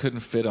things we couldn't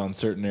fit on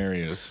certain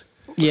areas.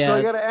 Yeah. So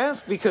I got to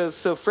ask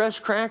because fresh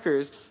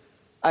crackers,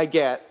 I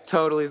get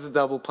totally is a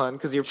double pun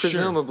because you're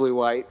presumably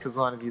white because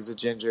one of you's a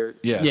ginger,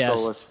 Yes. Yes.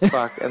 soulless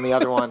fuck, and the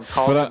other one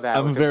called But him that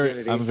I'm with very,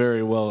 impunity. I'm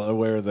very well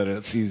aware that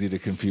it's easy to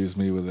confuse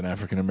me with an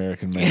African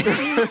American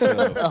man.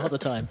 So all the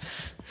time.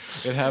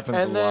 it happens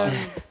And a lot.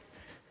 then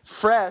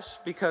fresh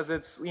because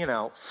it's,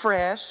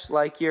 fresh,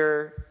 like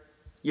you're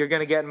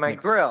gonna get in my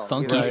grill.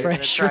 funky You're gonna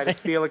fresh, try to right?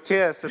 steal a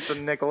kiss at the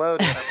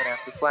Nickelodeon. I'm gonna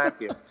have to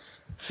slap you.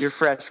 You're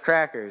fresh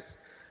crackers,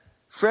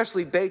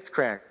 freshly baked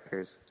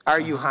crackers. Are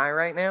you high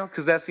right now?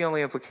 Because that's the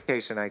only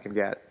implication I can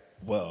get.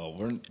 Well,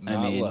 we're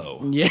not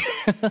low. Yeah.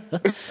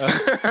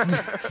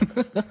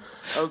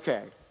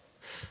 Okay.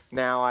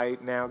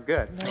 Now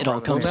good. It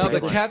all comes Now the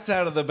together. cat's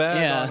out of the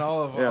bag Yeah. on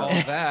all of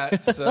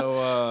that.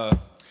 So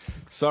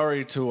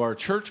sorry to our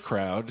church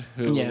crowd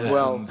who Yeah. listens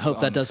Well, hope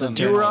that on doesn't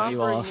Sunday. You were turn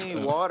you offering off. me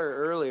water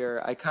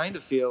earlier. I kind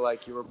of feel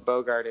like you were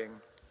bogarting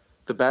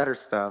the better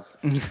stuff.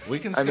 We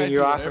can. I mean, Skype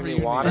you're you offering whatever me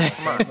you water? need.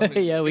 Come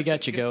on. Yeah, we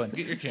got you going.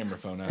 Get your camera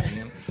phone out,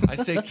 Ian. I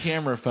say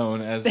camera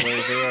phone as though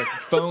there are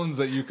phones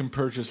that you can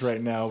purchase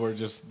right now where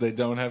just they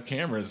don't have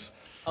cameras.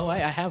 Oh, I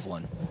have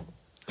one.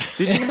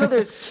 Did you know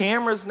there's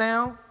cameras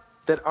now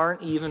that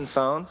aren't even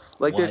phones?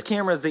 Like there's What?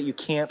 cameras that you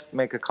can't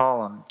make a call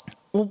on.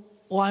 Well,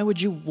 why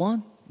would you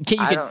want? You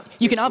I can, don't-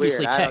 you can it's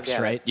obviously weird. I don't text, get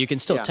it. right? You can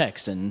still Yeah.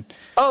 text and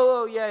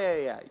Oh,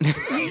 yeah. you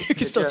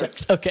can still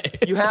text. Okay.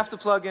 You have to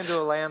plug into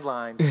a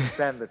landline to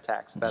send the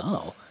text. That's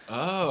all. Oh.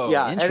 Oh,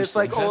 Yeah, and it's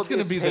like That's old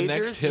gonna it's be the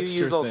next pagers. You hipster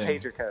use old thing.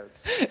 pager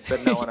codes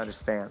that no one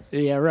understands.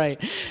 Yeah,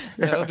 right.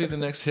 That'll be the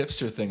next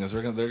hipster thing. Is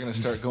they're gonna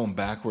start going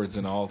backwards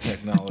in all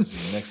technology.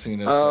 Next thing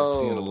you know, start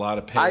seeing a lot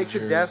of pagers. I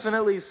could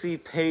definitely see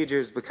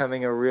pagers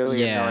becoming a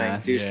really Yeah.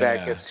 annoying douchebag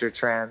Yeah. hipster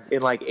trend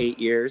in like 8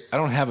 years. I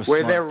don't have a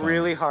where they're smartphone.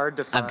 really hard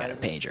to find. I've got a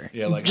pager.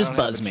 Yeah, like just I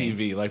don't have buzz a me.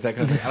 TV, like that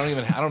kind of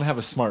thing. I don't have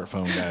a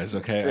smartphone, guys.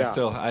 Okay, Yeah.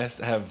 I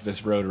have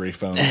this rotary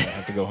phone that I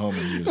have to go home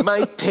and use.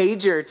 My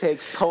pager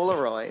takes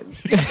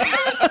Polaroids.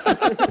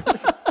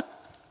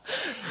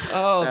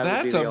 Oh, That would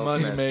that's be a the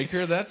money ultimate.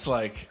 maker. That's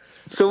like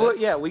So what?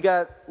 That's- Yeah, we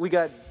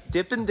got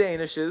Dippin'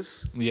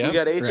 Danishes. Yep. We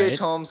got H.H. Right.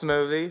 Holmes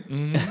movie,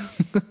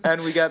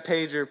 and we got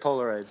pager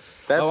Polaroids.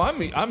 That's,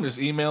 I'm just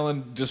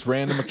emailing just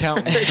random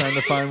accountants trying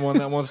to find one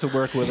that wants to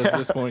work with us at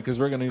this point because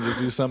we're gonna need to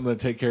do something to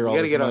take care of we all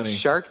got to this get money. on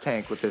Shark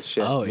Tank with this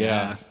shit. Oh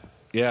Yeah.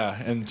 Yeah,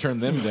 and turn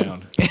them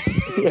down.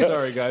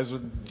 Sorry, guys,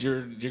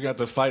 you're gonna have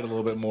to fight a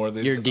little bit more.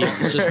 Your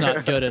deal's just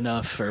not good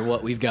enough for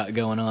what we've got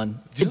going on.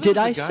 Do you know Did there's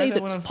I a guy say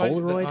that went it's on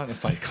Polaroid? on a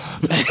Fight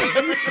Club?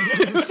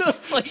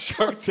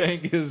 Shark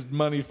Tank is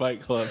money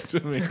Fight Club to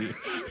me.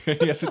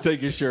 You have to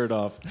take your shirt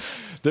off.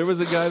 There was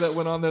a guy that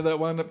went on there that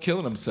wound up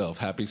killing himself.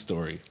 Happy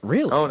story.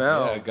 Really? Oh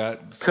no. Yeah,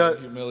 got so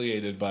Cut.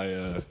 humiliated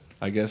by.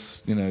 I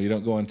guess you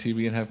don't go on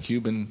TV and have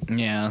Cuban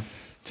Yeah.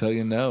 tell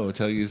you no,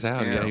 tell you he's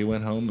out. Yeah. Yeah, he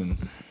went home and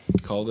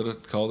called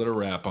it a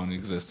wrap on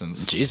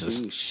existence. Jesus.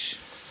 Sheesh.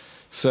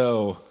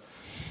 So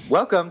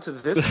Welcome to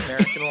This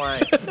American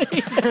Life,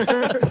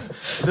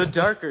 the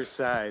darker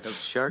side of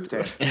Shark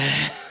Tank.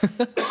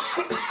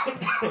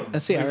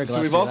 Let's see.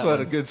 So we've also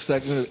had a good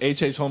segment.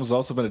 H.H. Holmes has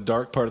also been a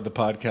dark part of the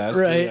podcast.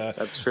 Right.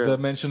 That's true. The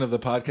mention of the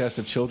podcast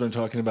of children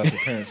talking about their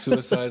parents'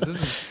 suicides.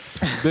 This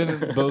has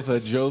been both a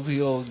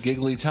jovial,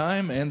 giggly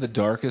time and the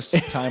darkest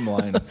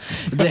timeline.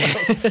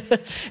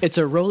 It's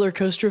a roller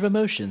coaster of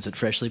emotions at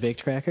Freshly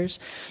Baked Crackers.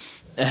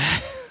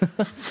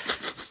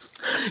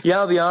 Yeah,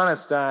 I'll be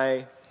honest.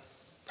 I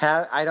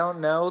don't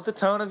know the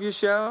tone of your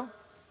show.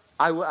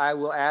 I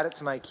will add it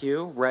to my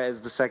queue right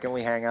as the second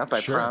we hang up. I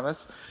Sure.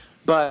 promise.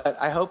 But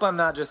I hope I'm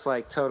not just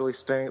like totally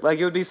spinning. Like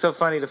it would be so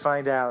funny to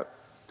find out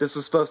this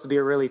was supposed to be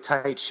a really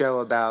tight show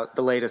about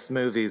the latest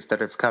movies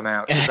that have come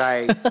out. 'Cause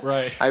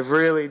Right.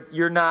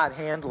 you're not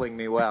handling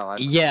me well. I've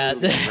Yeah,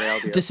 totally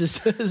derailed you. this is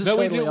No,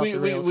 totally we do. off the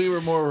rails. We were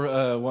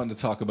more wanting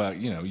to talk about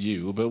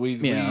you, but we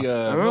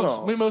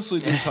Oh. we mostly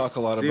do talk a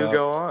lot Do about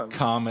go on.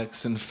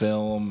 comics and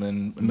film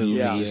and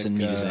Movies and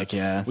music,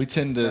 yeah. We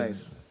tend to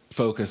Nice.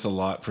 focus a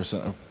lot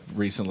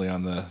recently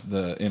on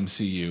the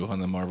MCU, on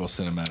the Marvel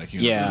Cinematic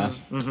Yeah,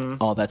 Universe.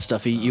 all that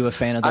stuff. You a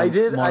fan of the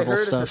I Marvel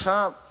heard stuff? at the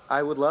top.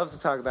 I would love to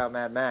talk about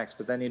Mad Max,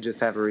 but then you just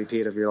have a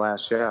repeat of your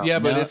last show. Yeah,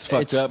 but No, it's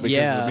fucked up because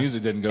yeah. the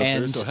music didn't go through.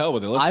 And So hell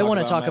with it. Let's I want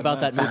to talk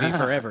about Mad that Max. movie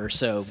forever.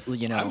 So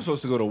I'm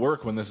supposed to go to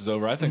work when this is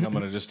over. I think I'm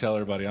going to just tell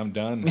everybody I'm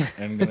done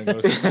and going to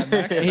go see Mad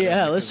Max.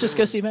 yeah, let's just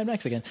go see Mad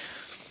Max again.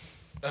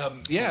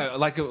 Yeah,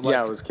 like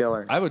yeah, it was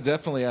killer. I would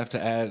definitely have to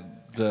add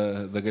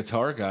the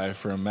guitar guy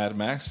from Mad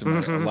Max to my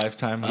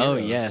lifetime Oh,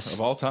 heroes yes.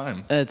 of all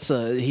time. It's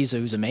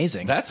who's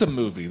amazing. That's a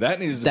movie. That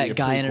needs to That be a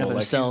guy in and of prequel.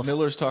 himself.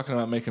 Miller's talking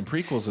about making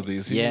prequels of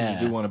these. He needs Yeah.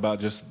 to do one about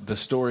just the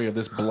story of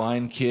this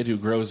blind kid who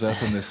grows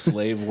up in this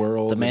slave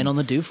world. The man on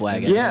the doof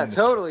wagon. Yeah,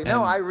 totally.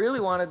 No, and- I really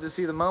wanted to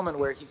see the moment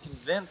where he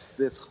convinced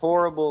this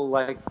horrible,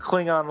 like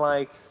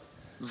Klingon-like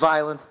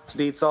violence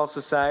beats all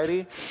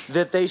society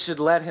that they should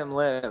let him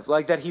live,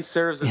 like that he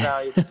serves a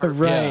valuable purpose.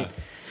 Right.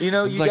 You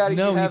know, It's you like, got to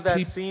no, have he- that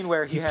he- scene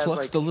where he he has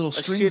plucks like the little a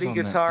strings shitty on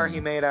that guitar thing. he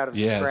made out of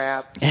Yes.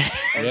 scrap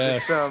and Yes.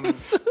 just some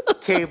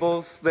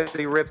cables that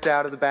he ripped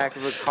out of the back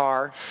of a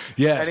car.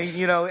 Yes. And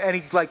he, and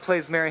he like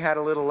plays "Mary Had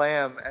a Little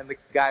Lamb," and the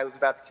guy who was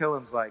about to kill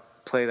him's like,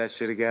 play that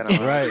shit again. I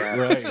Right,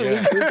 like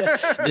that.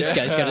 right, yeah. This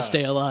guy's got to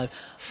stay alive.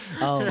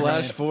 Oh,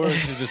 Flash man. forward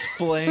to just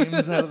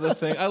flames out of the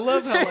thing. I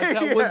love how like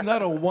that was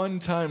not a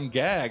one-time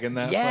gag in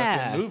that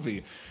fucking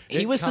movie.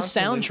 He was the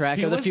soundtrack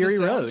he of the was Fury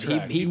Road.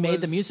 soundtrack. He made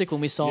the was- music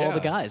when we saw all the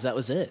yeah. guys. That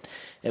was it.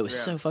 It was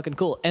Yeah. so fucking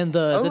cool. And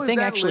the Oh, thing is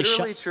that actually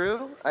literally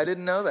true? I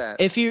didn't know that.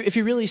 If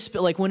you really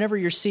like whenever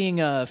you're seeing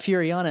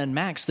Furiana and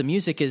Max, the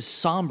music is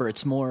somber.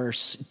 It's more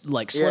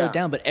like slowed Yeah.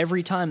 down. But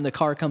every time the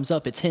car comes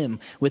up, it's him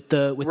with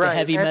the Right,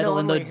 heavy and metal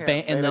and the only him.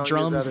 and They the don't use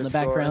drums other in the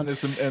scores. background.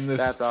 And this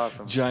That's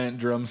awesome. giant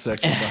drum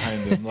section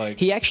behind him. Like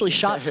He actually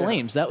shot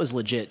flames. That was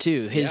legit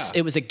too. Yeah.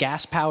 It was a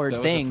gas powered That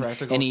was a thing,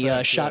 practical and he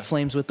effect, shot yeah.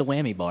 flames with the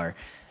whammy bar.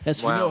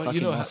 That's Wow. fucking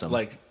you know, awesome.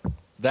 like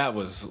that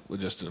was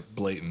just a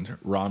blatant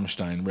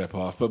Rammstein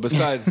ripoff. But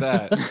besides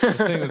that, the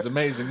thing was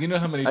amazing. You know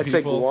how many I'd say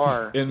people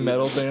Guar. in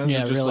metal bands Yeah,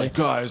 are just really. like,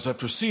 guys,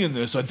 after seeing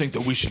this, I think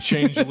that we should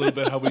change a little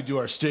bit how we do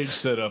our stage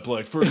setup.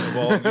 Like, first of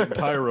all, I'm getting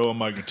pyro on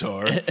my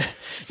guitar.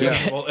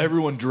 Yeah, well,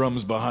 everyone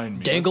drums behind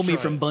me. Dangle Let's me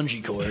try from it.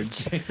 bungee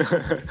cords.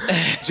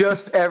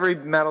 Just every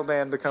metal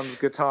band becomes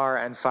guitar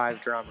and 5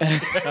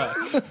 drummers.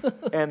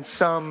 And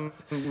some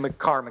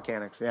car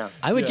mechanics, yeah.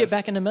 I would Yes. get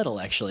back into metal.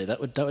 Actually, that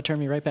would turn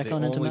me right back They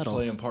on into only metal.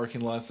 play in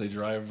parking lots. They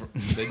drive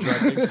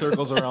big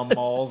circles around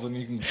malls, and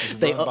you can just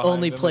They run behind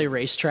only them. play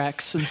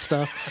racetracks and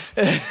stuff.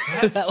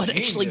 That would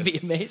actually be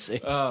genius.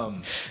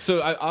 amazing.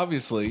 So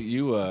obviously,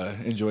 you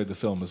enjoyed the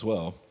film as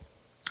well.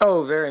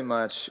 Oh, very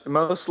much.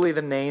 Mostly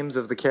the names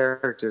of the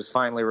characters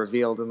finally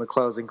revealed in the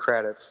closing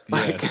credits.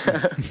 Like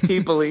Yes.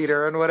 People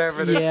Eater and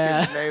whatever their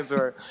Yeah. stupid names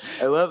were.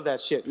 I love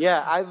that shit.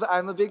 Yeah,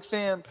 I'm a big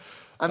fan.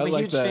 I'm I a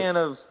like huge that. fan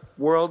of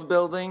world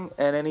building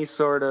and any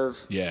sort of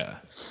Yeah.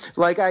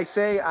 like I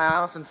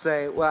often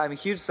say, well, I'm a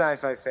huge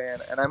sci-fi fan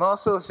and I'm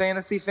also a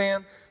fantasy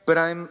fan, but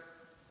I'm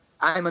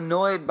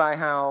annoyed by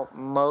how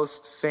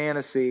most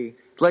fantasy,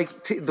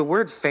 the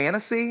word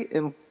fantasy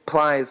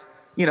implies,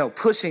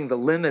 pushing the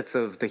limits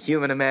of the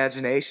human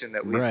imagination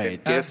that we've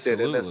Right. been gifted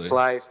in Absolutely. this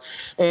life.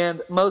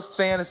 And most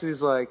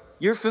fantasies,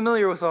 you're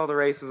familiar with all the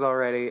races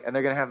already, and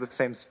they're going to have the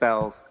same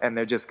spells, and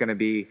they're just going to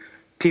be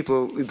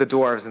people, the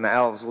dwarves and the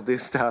elves will do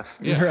stuff.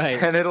 Yeah.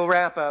 Right. And it'll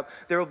wrap up.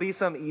 There will be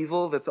some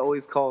evil that's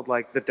always called,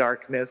 the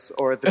darkness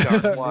or the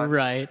dark one.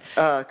 Right.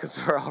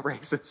 Because we're all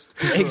racist.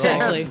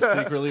 Exactly.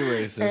 Secretly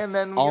racist. And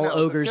then, All they'll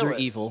ogres kill are it.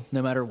 evil,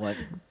 no matter what.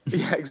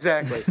 Yeah,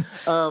 exactly.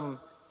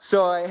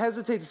 So I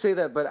hesitate to say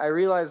that, but I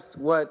realized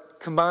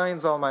what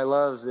combines all my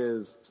loves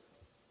is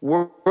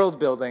world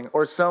building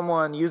or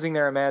someone using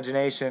their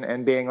imagination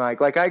and being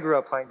like I grew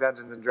up playing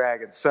Dungeons and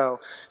Dragons.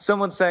 So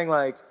someone saying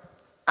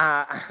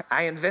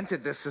I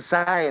invented this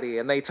society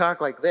and they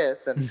talk like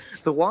this and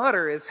the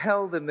water is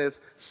held in this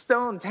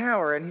stone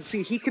tower and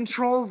he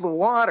controls the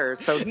water.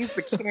 So he's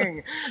the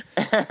king.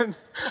 And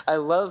I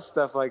love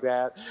stuff like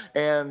that.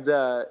 And,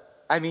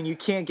 you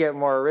can't get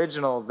more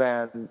original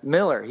than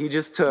Miller. He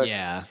just took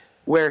Yeah.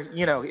 where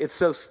it's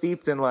so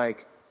steeped in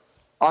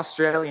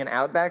Australian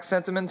outback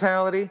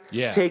sentimentality,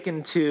 Yeah.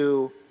 taken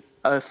to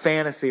a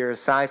fantasy or a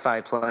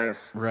sci-fi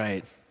place.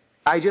 Right.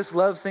 I just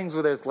love things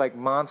where there's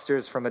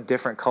monsters from a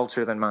different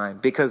culture than mine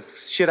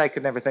because shit I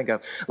could never think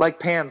of, like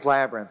Pan's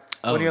Labyrinth.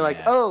 Oh, when you're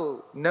yeah.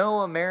 no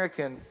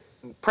American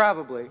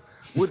probably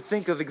would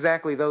think of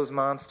exactly those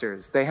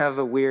monsters. They have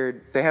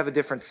a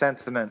different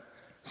sentiment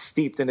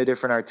steeped in a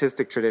different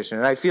artistic tradition.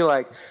 And I feel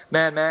like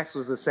Mad Max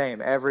was the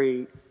same.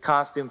 Every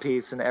costume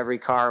piece and every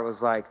car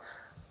was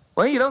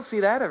well, you don't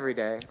see that every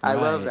day. I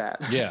love Right.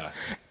 that. yeah.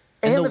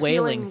 And the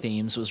whaling feeling,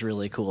 themes was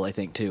really cool, I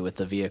think, too, with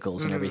the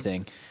vehicles and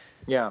everything.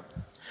 yeah.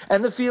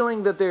 And the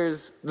feeling that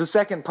there's the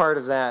second part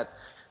of that,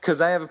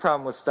 because I have a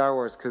problem with Star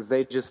Wars because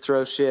they just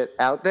throw shit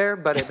out there,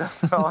 but it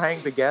doesn't all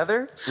hang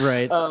together.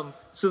 Right.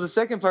 So the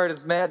second part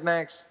is Mad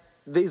Max,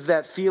 is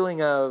that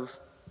feeling of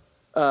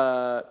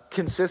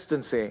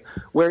consistency,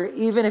 where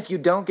even if you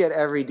don't get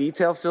every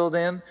detail filled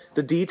in,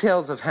 the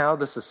details of how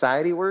the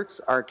society works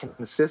are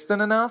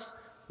consistent enough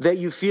that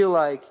you feel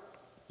like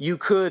you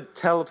could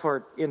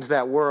teleport into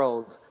that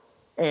world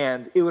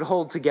and it would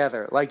hold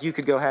together. Like you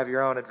could go have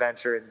your own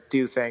adventure and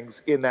do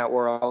things in that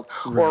world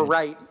or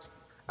write.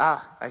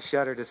 I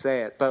shudder to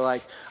say it,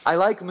 but I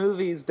like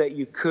movies that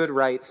you could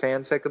write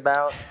fanfic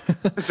about,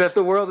 that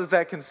the world is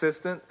that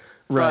consistent.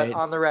 Right. But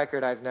on the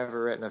record, I've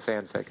never written a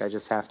fanfic. I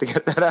just have to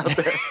get that out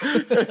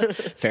there.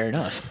 Fair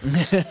enough.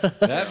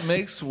 That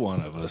makes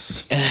one of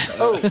us.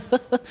 Oh,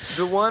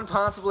 the one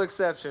possible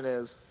exception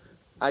is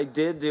I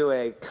did do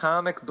a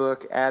comic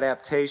book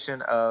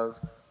adaptation of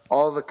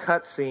all the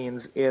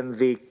cutscenes in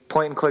the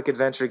point-and-click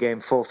adventure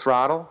game Full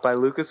Throttle by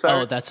LucasArts.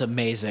 Oh, that's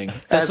amazing.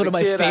 That's As one a of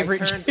my kid,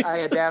 favorite I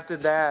games.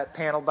 adapted that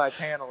panel by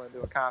panel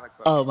into a comic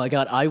book. Oh my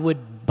god, I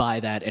would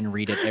buy that and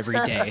read it every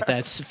day.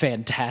 That's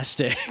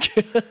fantastic.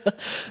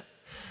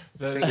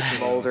 That I think it's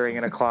moldering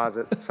in a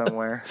closet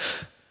somewhere.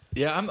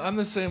 Yeah, I'm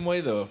the same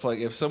way though.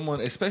 If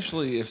someone,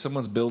 especially if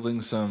someone's building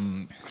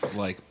some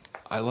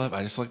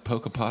I just like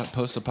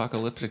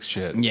post-apocalyptic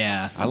shit.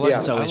 Yeah, I like.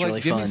 it's always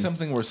really give fun. me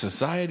something where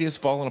society has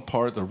fallen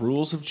apart, the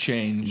rules have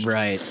changed,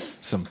 Right.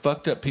 some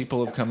fucked up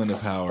people have come into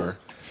power,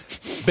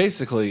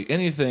 basically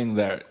anything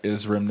that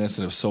is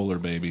reminiscent of Solar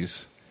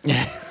Babies.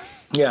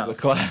 Yeah. The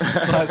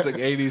classic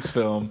 80s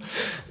film,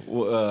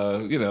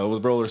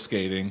 with roller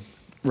skating.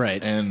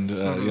 Right. And,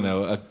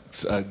 a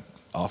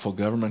awful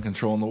government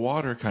controlling the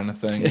water kind of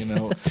thing,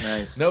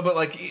 Nice. No, but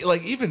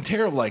like even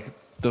terrible, like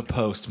The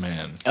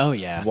Postman. Oh,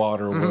 yeah.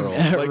 Water World.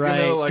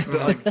 Like,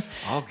 Right.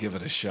 I'll give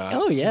it a shot.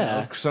 Oh,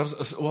 yeah.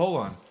 Hold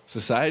on.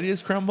 Society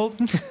has crumbled?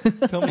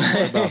 Tell me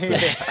more about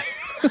that.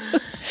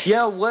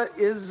 Yeah, what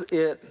is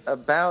it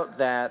about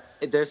that?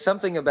 There's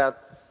something about,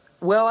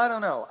 well, I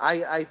don't know.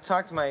 I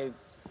talk to my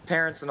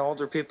parents and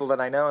older people that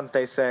I know, and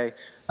they say,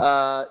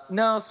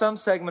 no, some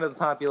segment of the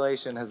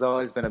population has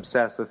always been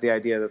obsessed with the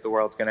idea that the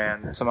world's going to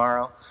end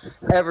tomorrow.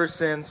 Ever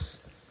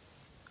since,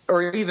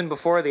 or even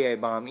before the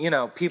A-bomb,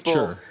 people,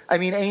 Sure. I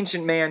mean,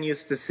 ancient man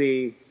used to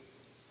see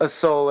a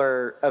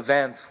solar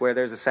event where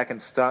there's a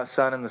second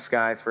sun in the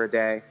sky for a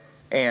day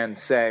and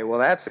say, well,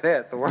 that's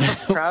it. The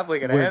world's probably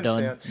going to We're end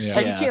done. soon. Yeah.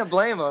 And you can't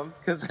blame them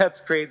because that's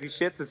crazy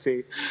shit to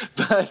see.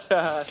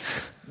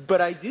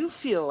 But I do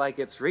feel like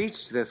it's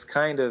reached this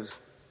kind of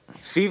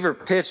fever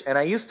pitch, and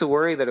I used to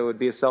worry that it would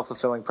be a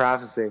self-fulfilling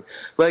prophecy.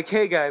 Like,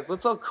 hey, guys,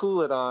 let's all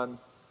cool it on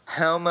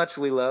how much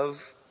we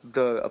love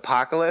the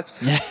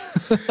apocalypse.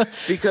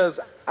 Because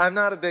I'm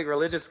not a big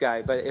religious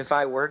guy, but if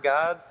I were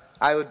God,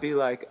 I would be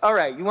like, all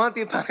right, you want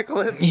the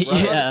apocalypse?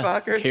 Yeah,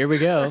 motherfuckers? here we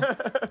go.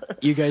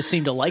 You guys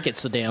seem to like it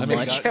so damn I mean,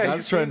 much.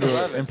 God's trying you to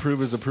love it. improve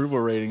his approval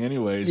rating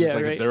anyways. Yeah, It's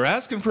like right. if they're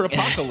asking for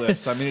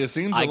apocalypse. I mean, it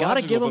seems I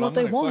gotta illogical, give them but what I'm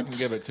they gonna want. fucking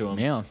give it to them.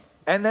 Yeah.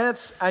 And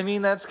that's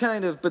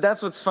kind of, but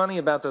that's what's funny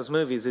about those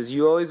movies is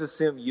you always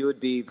assume you would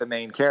be the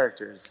main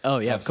characters. Oh,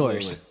 yeah, Absolutely.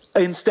 of course.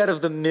 Instead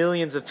of the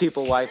millions of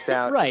people wiped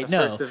out Right, in the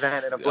no. first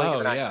event in a blink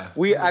of an eye.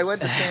 yeah. I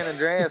went to San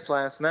Andreas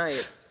last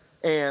night,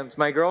 and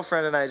my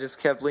girlfriend and I just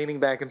kept leaning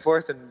back and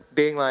forth and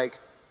being like,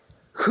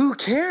 who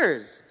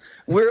cares?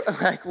 We're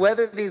like,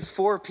 whether these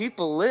 4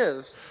 people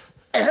live,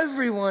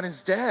 everyone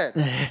is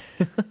dead.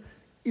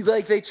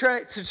 Like they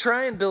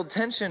try and build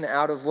tension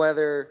out of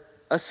whether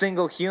a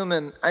single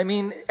human, I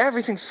mean,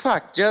 everything's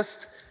fucked.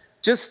 Just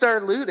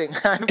start looting.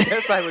 I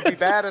guess I would be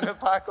bad in an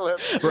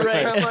apocalypse.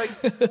 Right. I'm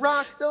like,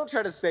 Rock, don't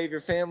try to save your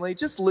family.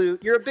 Just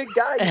loot. You're a big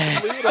guy. You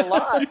can loot a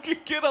lot. You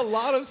could get a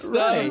lot of stuff.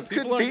 Right. You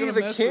People could aren't be gonna the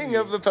mess king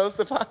with of the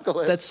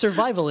post-apocalypse. That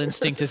survival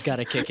instinct has got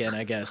to kick in,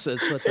 I guess.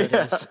 That's what that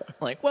is.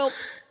 Like, well,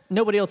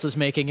 nobody else is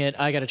making it.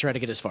 I got to try to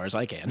get as far as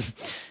I can.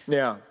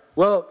 Yeah.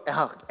 Well,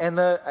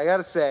 I got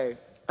to say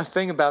a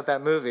thing about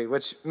that movie,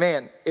 which,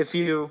 man, if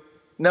you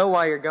know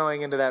why you're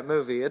going into that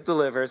movie, it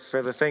delivers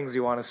for the things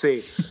you want to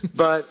see.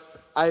 But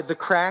the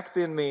cracked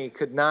in me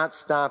could not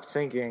stop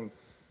thinking,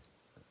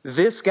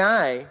 this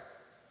guy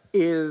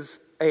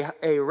is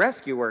a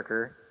rescue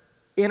worker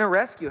in a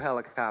rescue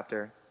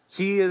helicopter.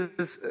 He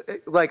is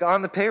like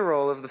on the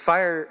payroll of the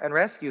fire and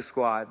rescue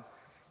squad.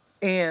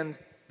 And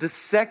the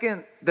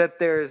second that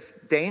there's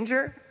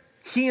danger,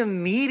 he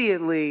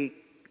immediately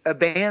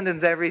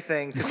abandons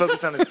everything to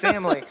focus on his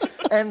family.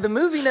 And the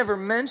movie never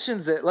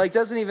mentions it, like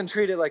doesn't even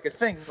treat it like a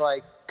thing,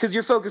 like because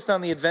you're focused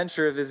on the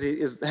adventure of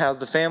is how's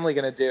the family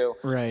going to do.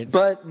 Right.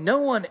 But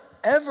no one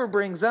ever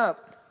brings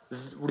up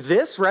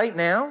this right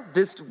now,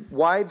 this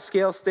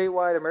wide-scale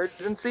statewide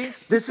emergency.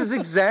 This is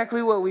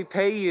exactly what we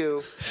pay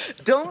you.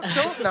 Don't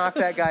knock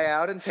that guy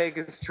out and take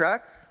his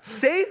truck.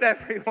 Save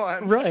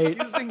everyone Right.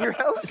 using your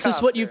helicopter. This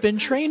is what you've been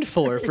trained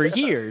for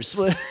years.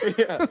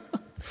 Yeah.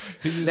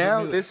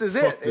 Now this is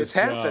it. this It's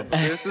happened.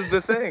 job. This is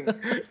the thing.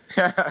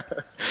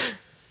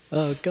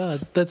 Oh,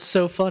 God. That's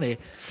so funny.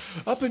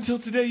 Up until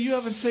today, you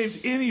haven't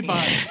saved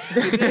anybody.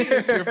 Today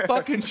is your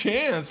fucking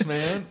chance,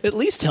 man. At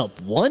least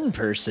help one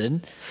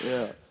person.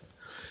 Yeah.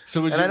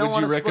 So would And I you, don't would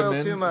want you to spoil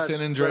recommend too much, San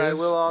but I Andreas?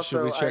 will also.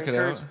 Should we check it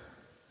out?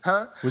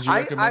 Huh? Would you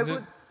recommend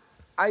it?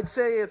 I'd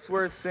say it's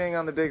worth seeing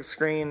on the big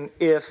screen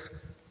if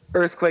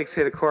earthquakes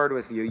hit a chord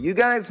with you. You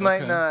guys might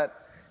Okay. not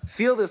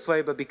feel this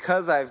way, but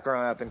because I've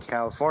grown up in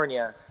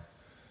California,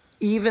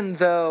 even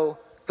though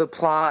the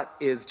plot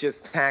is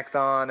just tacked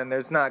on and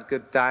there's not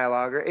good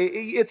dialogue, or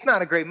it's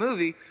not a great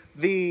movie,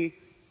 the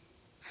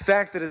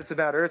fact that it's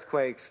about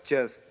earthquakes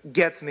just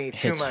gets me to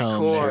Hits my home,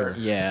 core. sure.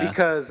 Yeah.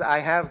 Because I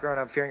have grown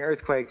up fearing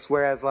earthquakes,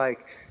 whereas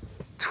like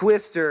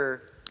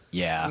Twister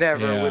Yeah.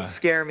 never Yeah. would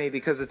scare me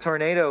because a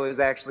tornado is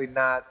actually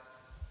not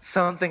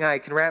something I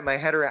can wrap my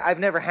head around. I've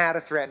never had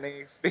a threatening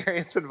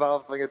experience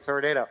involving a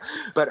tornado.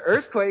 But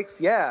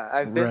earthquakes, yeah,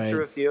 I've been Right.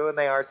 through a few and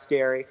they are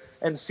scary.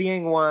 And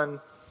seeing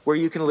one where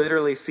you can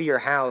literally see your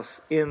house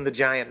in the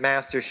giant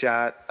master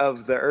shot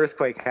of the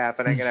earthquake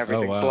happening and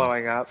everything's wow.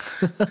 blowing up.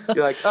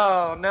 You're like,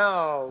 oh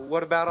no,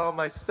 what about all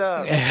my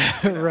stuff?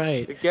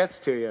 Right. It gets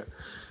to you.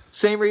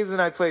 Same reason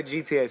I played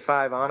GTA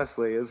 5,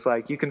 honestly, is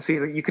like you can see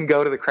that you can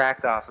go to the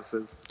cracked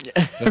offices.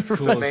 That's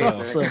cool as hell.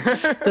 amazing.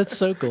 Awesome. That's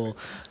so cool.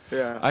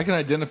 Yeah. I can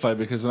identify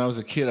because when I was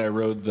a kid, I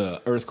rode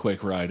the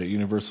earthquake ride at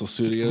Universal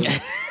Studios.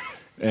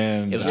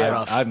 And It was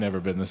rough. I've never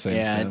been the same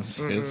Yeah,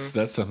 since.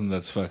 That's something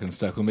that's fucking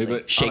stuck with me. But on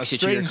a shakes you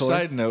to your strange core.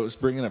 side note,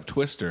 bringing up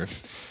Twister,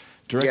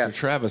 director Yes.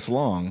 Travis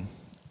Long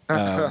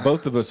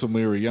both of us when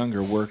we were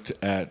younger worked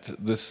at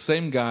the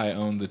same guy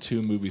owned the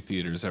 2 movie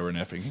theaters that were in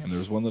Effingham. There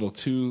was one little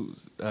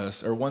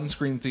 1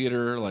 screen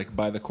theater like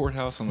by the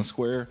courthouse on the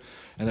square,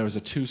 and there was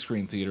a 2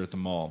 screen theater at the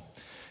mall.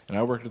 And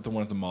I worked at the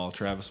one at the mall.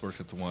 Travis worked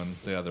at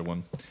the other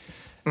one.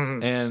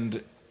 Mm-hmm.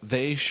 And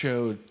they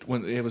showed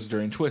when it was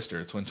during Twister.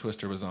 It's when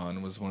Twister was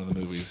on. Was one of the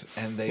movies,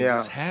 and they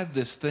just had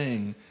this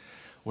thing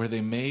where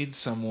they made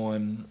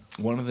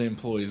one of the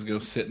employees, go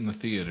sit in the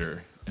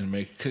theater and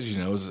make, because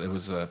it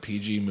was a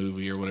PG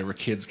movie or whatever.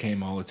 Kids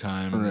came all the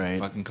time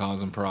and fucking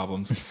causing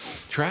problems.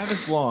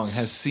 Travis Long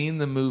has seen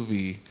the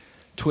movie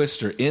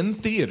Twister in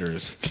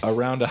theaters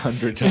around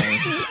 100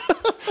 times.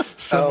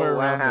 Somewhere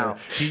around there.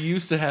 He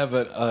used to have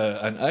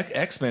an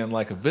X-Man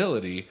like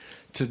ability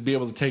to be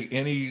able to take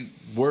any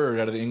word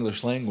out of the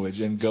English language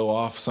and go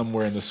off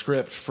somewhere in the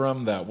script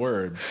from that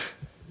word.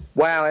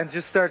 Wow, and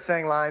just start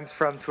saying lines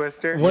from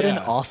Twister? What an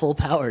awful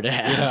power to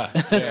have.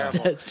 Yeah.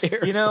 That's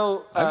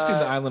terrible. I've seen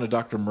The Island of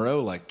Dr.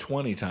 Moreau like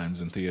 20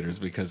 times in theaters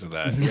because of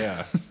that.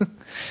 Yeah.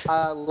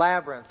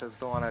 Labyrinth is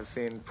the one I've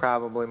seen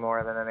probably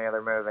more than any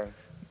other movie.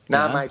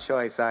 Not my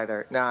choice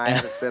either. No, I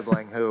had a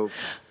sibling who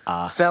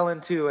fell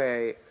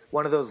into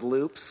one of those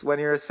loops when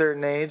you're a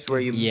certain age where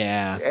you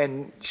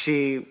and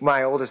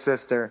my older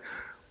sister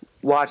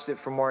watched it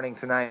from morning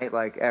to night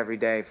like every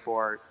day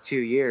for 2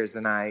 years,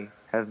 and I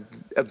have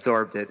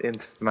absorbed it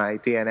into my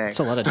DNA. It's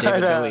a lot of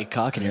David Bowie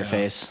cock in your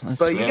face.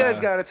 But you guys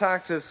got to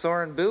talk to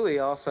Soren Bowie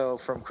also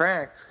from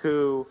Cracked,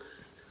 who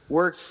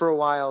worked for a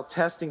while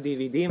testing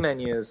DVD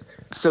menus.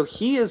 So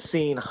he has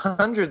seen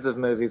hundreds of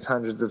movies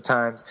hundreds of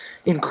times,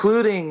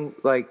 including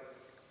like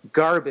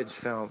garbage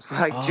films,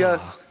 I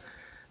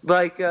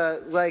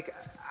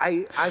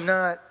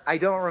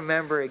don't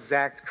remember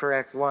exact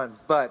correct ones,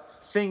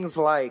 but things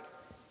like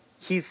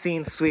he's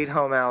seen Sweet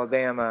Home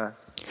Alabama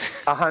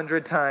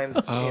 100 times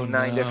in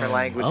 9 different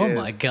languages. Oh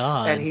my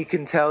God. And he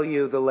can tell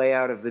you the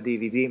layout of the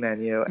DVD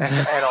menu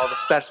and all the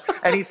special,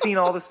 and he's seen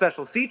all the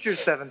special features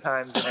 7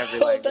 times in every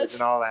language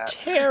and all that.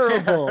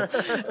 Terrible.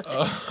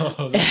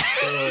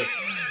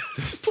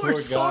 This poor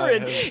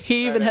Soren.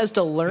 He even has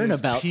to learn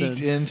about them.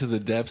 Peeked into the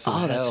depths of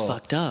hell. That's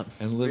fucked up.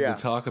 And lived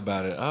to talk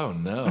about it. Oh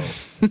no.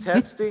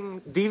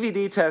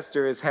 DVD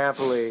tester is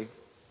happily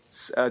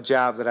a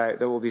job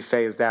that will be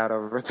phased out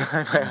over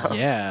time. I hope.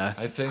 Yeah,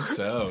 I think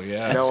so.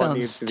 Yeah, that one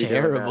needs to be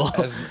terrible.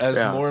 As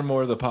more and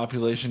more of the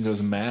population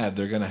goes mad,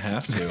 they're going to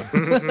have to.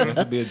 It's going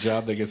to be a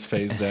job that gets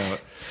phased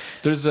out.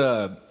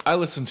 I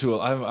listen to.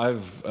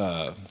 I've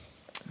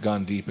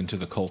gone deep into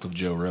the cult of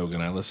Joe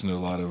Rogan. I listen to a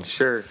lot of.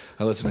 Sure.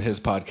 I listen to his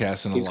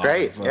podcast and he's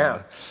great.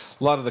 A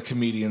lot of the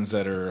comedians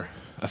that are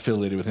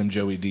affiliated with him,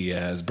 Joey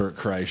Diaz, Bert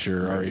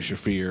Kreischer, Ari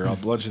Shaffir, a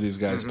bunch of these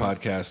guys'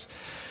 podcasts.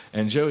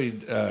 And Joey,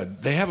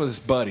 they have this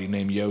buddy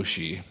named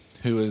Yoshi,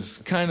 who is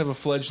kind of a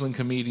fledgling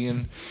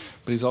comedian,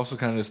 but he's also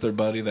kind of just their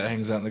buddy that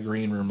hangs out in the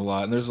green room a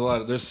lot. And there's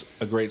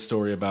a great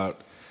story about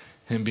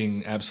him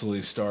being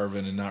absolutely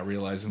starving and not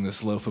realizing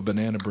this loaf of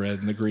banana bread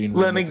in the green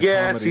room. Let me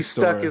guess, he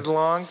stuck his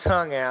long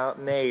tongue out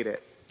and ate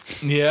it.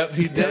 Yep,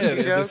 he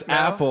did. This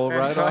apple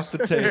right off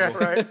the table. Yeah,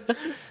 right.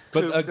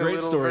 But a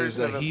great story is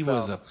that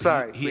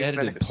he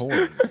edited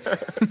porn.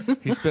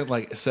 He spent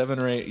like 7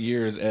 or 8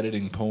 years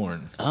editing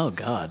porn. Oh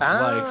God!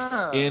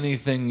 Like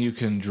anything you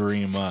can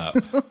dream up.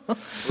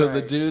 So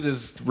the dude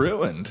is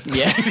ruined.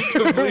 Yeah, he's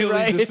completely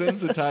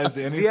desensitized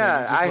to anything.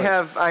 Yeah,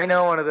 I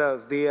know one of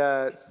those.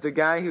 The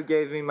guy who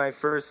gave me my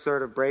first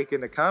sort of break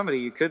into comedy,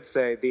 you could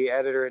say, the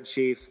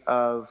editor-in-chief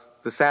of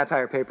the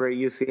satire paper at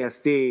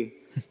UCSD,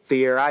 the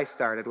year I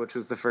started, which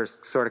was the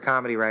first sort of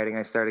comedy writing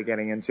I started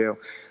getting into.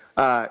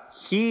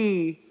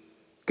 He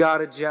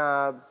got a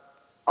job.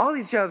 All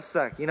these jobs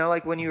suck.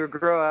 Like when you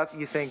grow up,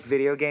 you think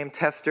video game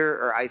tester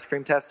or ice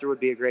cream tester would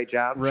be a great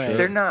job. Right.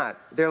 They're not.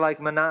 They're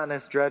like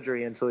monotonous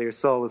drudgery until your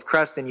soul is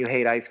crushed and you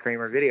hate ice cream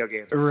or video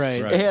games.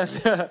 Right.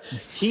 And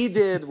he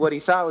did what he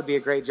thought would be a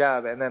great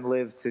job and then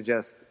lived to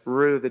just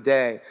rue the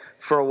day.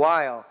 For a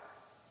while,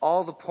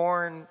 all the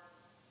porn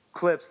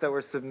clips that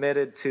were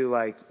submitted to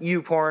like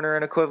YouPorn or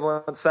an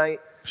equivalent site,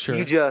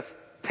 you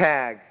just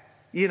tag,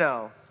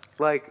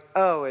 like,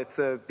 it's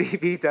a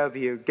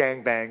BBW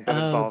gangbang that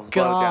involves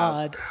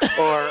blowjobs.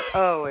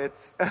 Or,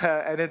 it's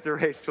an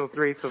interracial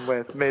threesome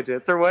with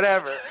midgets or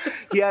whatever.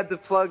 He had to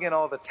plug in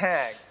all the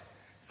tags.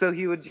 So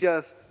he would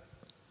just,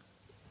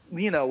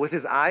 with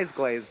his eyes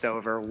glazed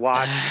over,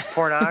 watch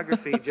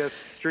pornography just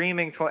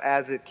streaming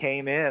as it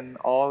came in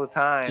all the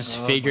time. Just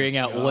figuring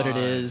out what it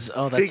is.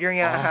 Oh, that's figuring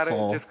out how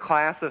to just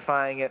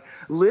classifying it.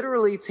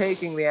 Literally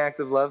taking the act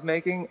of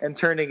lovemaking and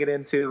turning it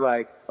into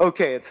like,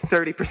 okay, it's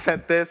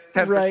 30% this,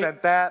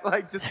 10% that.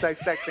 Like just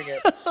dissecting it.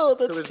 Oh,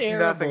 that's so there's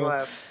terrible. Nothing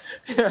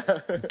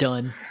left.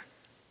 Done.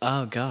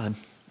 Oh God.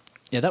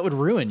 Yeah, that would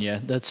ruin you.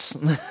 That's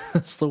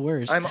the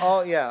worst. I'm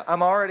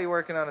already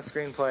working on a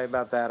screenplay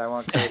about that. I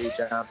want Cody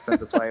Johnston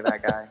to play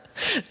that guy.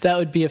 That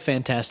would be a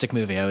fantastic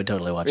movie. I would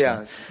totally watch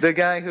that. Yeah, the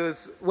guy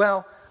who's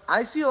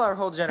I feel our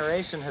whole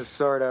generation has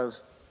sort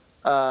of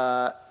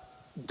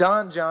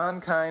Don John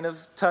kind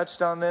of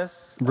touched on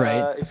this,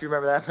 right? If you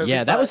remember that movie.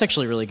 Yeah, that was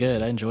actually really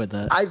good. I enjoyed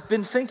that. I've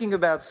been thinking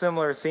about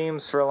similar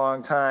themes for a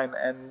long time,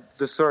 and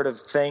the sort of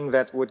thing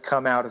that would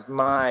come out of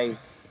my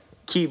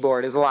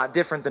keyboard is a lot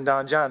different than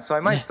Don John, so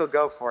I might still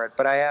go for it.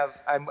 But I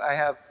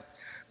have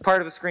part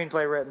of a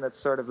screenplay written that's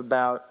sort of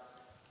about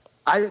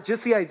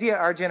just the idea.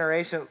 Our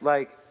generation,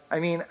 like,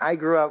 I mean, I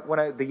grew up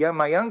when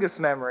my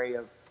youngest memory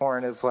of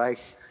porn is like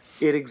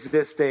it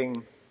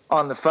existing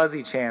on the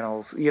fuzzy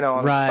channels, you know,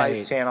 on the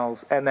Spice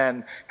channels, and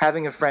then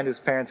having a friend whose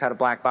parents had a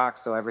black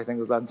box, so everything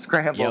was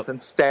unscrambled, and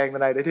staying the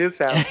night at his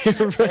house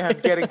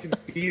and getting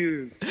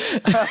confused.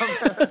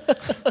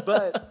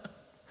 But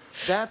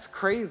that's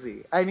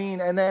crazy. I mean,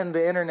 and then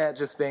the internet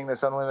just being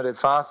this unlimited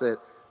faucet,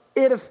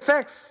 it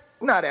affects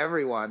not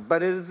everyone,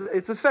 but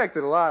it's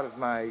affected a lot of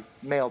my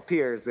male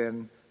peers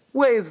in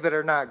ways that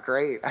are not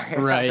great.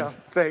 I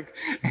don't think.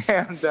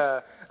 And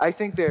I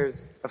think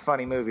there's a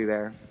funny movie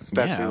there,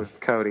 especially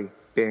with Cody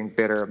being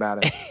bitter about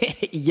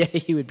it. Yeah,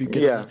 he would be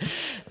good. Yeah,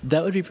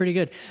 that would be prety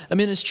good. I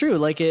mean, it's true.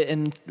 Like,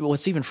 and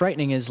what's even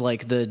frightening is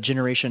like the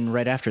generation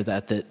right after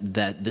that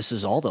this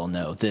is all they'll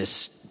know.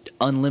 This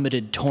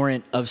unlimited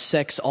torrent of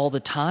sex all the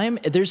time.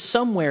 There's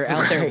somewhere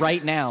out there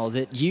right now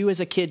that you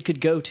as a kid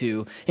could go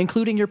to,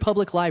 including your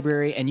public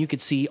library, and you could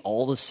see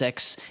all the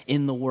sex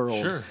in the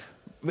world. Sure.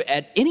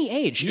 At any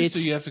age. Used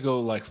to you have to go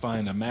like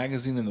find a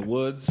magazine in the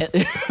woods.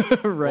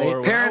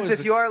 Right. Parents,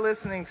 if you are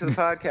listening to the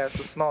podcast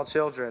with small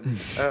children,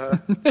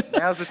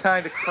 now's the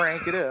time to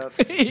crank it up.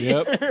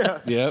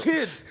 Yep.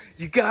 Kids,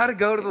 you got to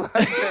go to the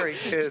library,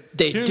 kids.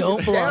 They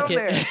don't block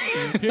it.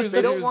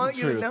 They don't want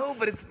you to know,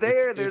 but it's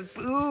there. There's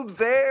boobs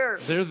there.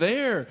 They're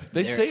there.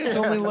 They say it's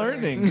only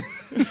learning.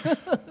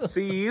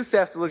 See, you used to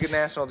have to look at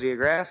National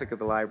Geographic at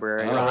the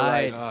library.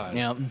 Right.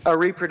 A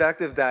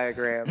reproductive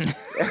diagram.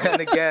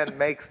 And again,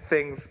 makes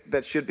things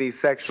that should be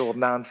sexual,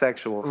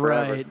 non-sexual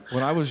forever. Right.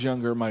 When I was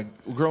younger,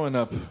 growing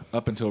up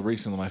until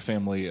recently, my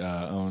family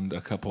owned a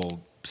couple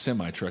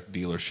semi-truck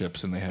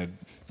dealerships, and they had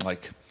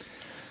like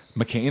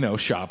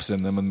shops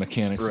in them and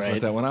mechanics and stuff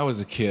like that. When I was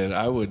a kid,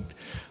 I would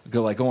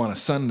go on a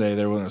Sunday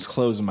there when it was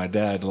closed, and my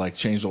dad like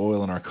change the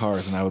oil in our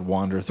cars, and I would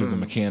wander through the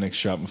mechanic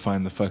shop and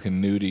find the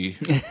fucking nudie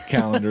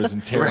calendars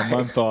and tear a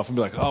month off and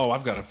be like, oh,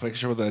 I've got a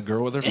picture with a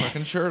girl with her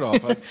fucking shirt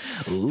off. I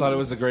thought it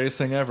was the greatest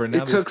thing ever. And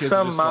now it took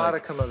some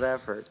modicum of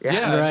effort.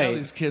 Now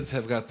these kids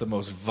have got the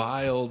most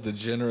vile,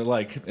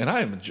 degenerate, and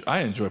I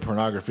enjoy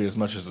pornography as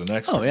much as the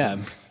next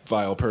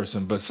vile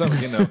person, but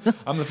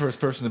I'm the first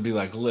person to be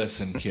like,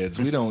 listen, kids,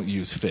 we don't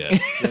use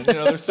fists. And,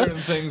 there's certain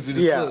things you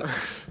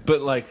just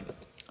but like,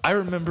 I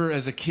remember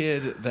as a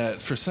kid that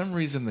for some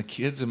reason the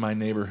kids in my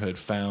neighborhood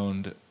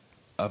found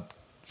a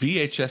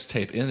VHS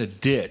tape in a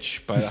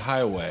ditch by the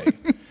highway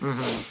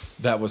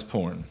that was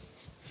porn.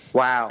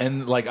 Wow.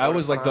 And I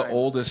was like the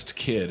oldest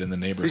kid in the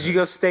neighborhood. Did you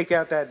go stake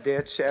out that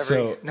ditch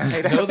every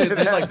night? No,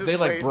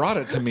 they brought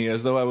it to me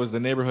as though I was the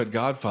neighborhood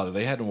godfather.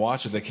 They hadn't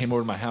watched it. They came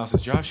over to my house.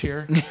 Is Josh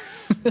here?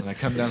 And I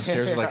come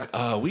downstairs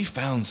we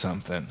found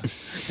something.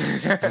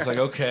 I was like,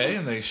 okay.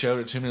 And they showed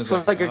it to me. And it's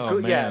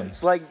man. Yeah,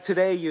 it's like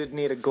today you'd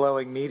need a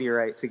glowing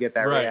meteorite to get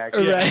that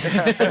reaction.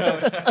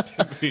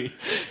 Right.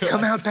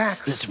 Come out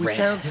back. We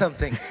found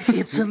something.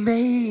 It's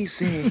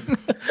amazing.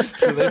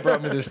 So they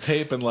brought me this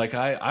tape, and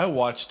I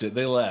watched it.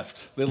 They left.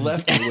 They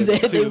left me with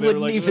it too. They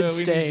wouldn't even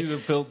stay. We need you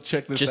to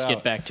check this out. Just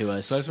get back to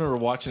us. So I just remember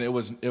watching it.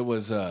 It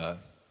was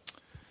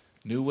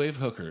New Wave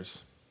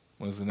Hookers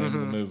was the name of the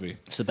movie.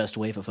 It's the best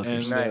wave of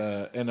hookers.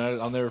 And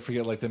I'll never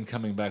forget them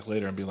coming back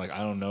later and being like, I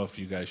don't know if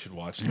you guys should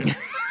watch this.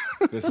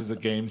 This is a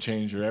game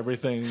changer.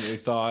 Everything we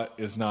thought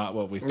is not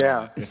what we thought.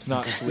 Yeah. It's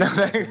not sweet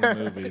in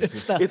the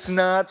movies. It's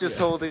not just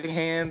holding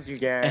hands, you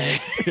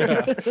guys.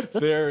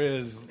 There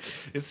is.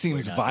 It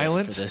seems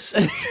violent. For this.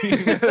 It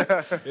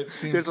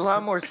seems. There's a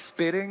lot more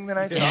spitting than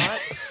I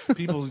thought.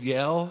 People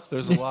yell.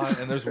 There's a lot,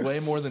 and there's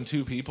way more than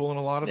two people in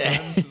a lot of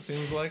times. It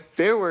seems like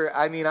there were.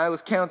 I mean, I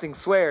was counting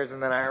swears,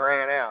 and then I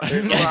ran out.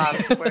 There's a lot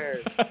of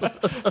swears.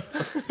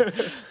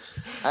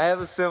 I have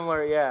a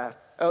similar.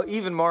 Oh,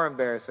 even more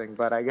embarrassing,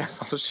 but I guess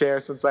I'll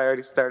share since I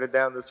already started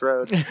down this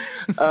road.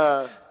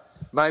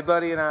 My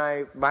buddy and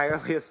I, my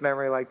earliest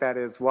memory like that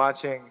is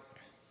watching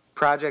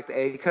Project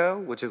A-ko,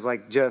 which is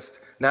it's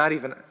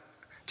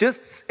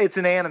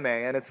an anime,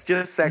 and it's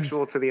just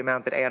sexual to the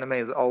amount that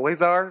animes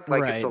always are.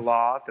 It's a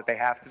law that they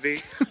have to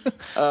be.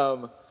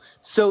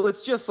 So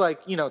it's just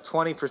 20%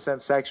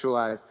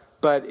 sexualized,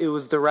 but it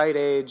was the right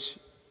age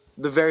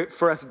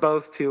for us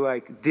both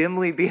to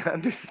dimly be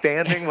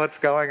understanding what's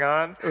going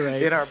on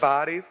in our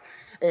bodies.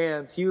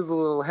 And he was a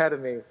little ahead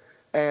of me,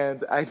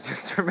 and I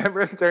just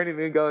remember him turning to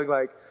me and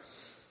going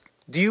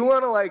do you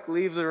want to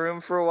leave the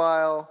room for a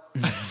while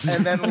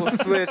and then we'll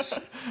switch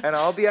and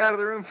I'll be out of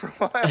the room for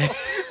a while?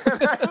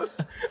 And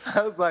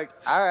I was like,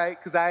 all right,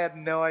 because I had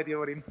no idea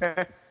what he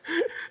meant,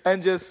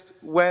 and just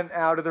went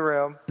out of the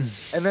room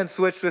and then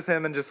switched with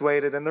him and just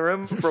waited in the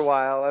room for a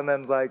while, and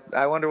then was like,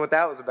 I wonder what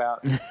that was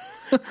about.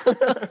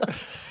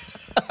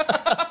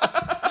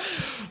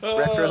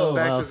 Retrospect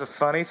wow. is a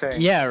funny thing.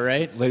 Yeah,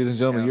 right. Ladies and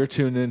gentlemen, Yeah. you're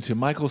tuned into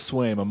Michael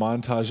Swaim, a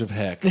montage of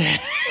heck.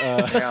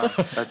 Yeah,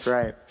 that's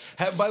right.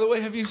 By the way,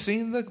 have you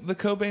seen the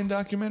Cobain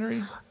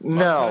documentary? Montage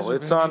No, of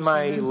it's Have on you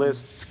my seen it?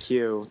 list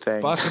queue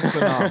thing. Fucking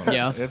phenomenal.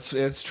 Yeah.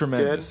 It's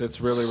tremendous. Good.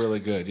 It's really, really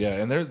good. Yeah,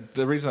 and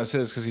the reason I say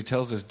this is because he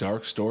tells this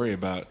dark story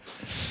about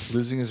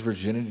losing his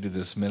virginity to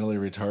this mentally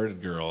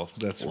retarded girl.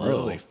 That's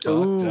really fucked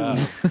Ooh, up.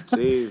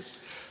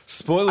 jeez.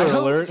 Spoiler I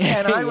hope- alert.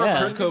 and I Yeah. Kurt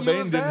reminded you Cobain of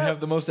didn't that. have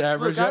the most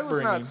average Look, I was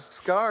upbringing. not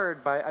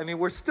scarred by. I mean,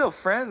 we're still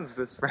friends.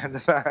 This friend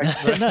of ours.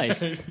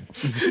 Nice. It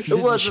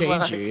Didn't wasn't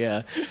change like, you,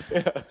 yeah.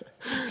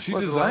 She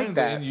wasn't designed like the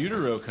that. In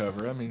Utero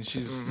cover. I mean,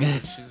 she's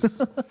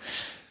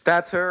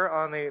That's her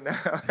on the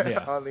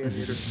Yeah. on the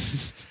computer.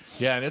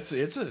 yeah, and it's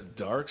a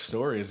dark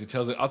story as he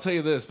tells it. I'll tell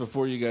you this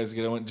before you guys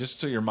get on, just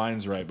so your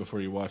mind's right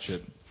before you watch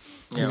it.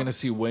 You're Yeah. going to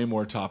see way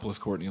more topless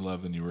Courtney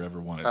Love than you ever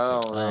wanted Oh,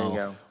 to. there you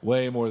go.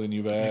 Way more than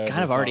you've ever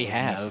kind of thought already was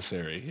have.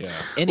 necessary. Yeah.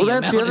 Any Well,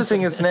 that's the amount other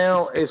thing of is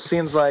now it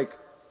seems like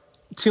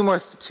two more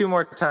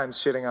times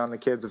shitting on the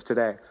kids of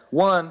today.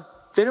 One,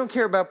 they don't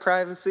care about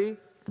privacy.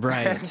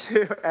 Right. And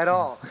two, at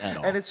all. At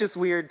all. And it's just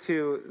weird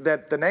too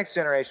that the next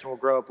generation will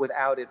grow up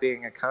without it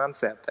being a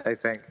concept, I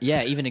think.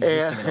 Yeah, even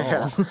existing Yeah.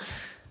 at all.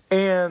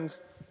 And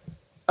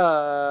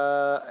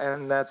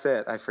that's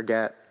it. I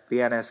forget. The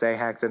NSA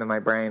hacked into my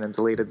brain and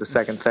deleted the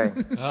second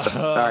thing.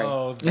 Sorry.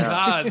 Oh,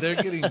 God, they're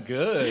getting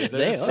good.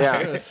 They are.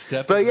 They're a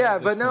step But ahead yeah,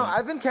 at but this no, point.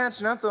 I've been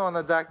catching up though on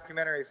the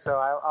documentary, so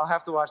I'll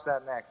have to watch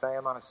that next. I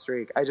am on a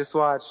streak. I just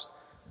watched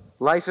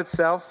Life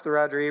Itself, the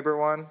Roger Ebert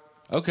one.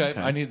 Okay,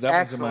 I need that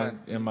Excellent.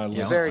 one's in my Yeah,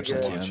 list. I'll Very watch that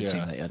good. too. I haven't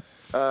seen that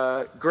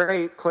yet.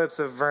 Great clips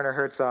of Werner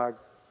Herzog,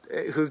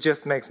 who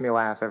just makes me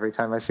laugh every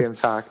time I see him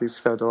talk. He's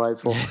so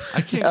delightful.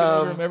 I can't get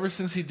over him ever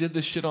since he did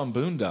this shit on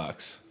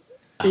Boondocks.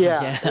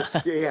 Yeah,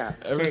 yeah. yeah.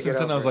 Ever Can't since get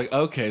then, I was over it.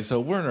 like, okay, so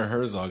Werner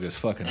Herzog is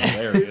fucking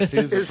hilarious.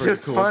 He's a It's pretty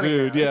just cool funny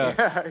dude. now.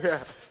 Yeah. yeah.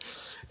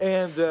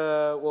 And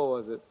what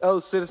was it? Oh,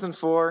 Citizen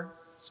 4.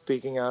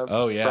 Speaking of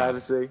Oh, yeah.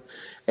 privacy,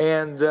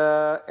 and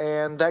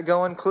that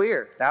Going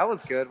Clear. That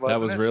was good. Wasn't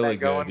That was it? really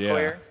that Going good. Yeah.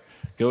 Clear.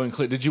 Going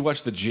clear. Did you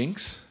watch The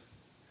Jinx?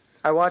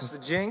 I watched The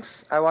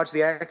Jinx. I watched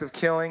The Act of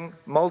Killing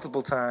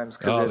multiple times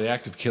because Oh, it's The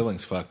Act of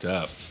Killing's fucked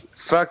up.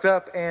 fucked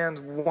up. And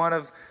one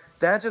of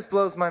that just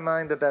blows my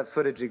mind that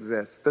footage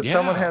exists. That Yeah.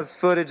 someone has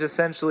footage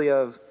essentially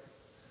of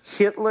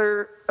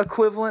Hitler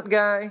equivalent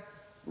guy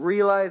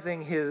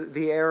realizing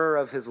the error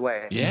of his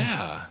way.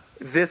 Yeah.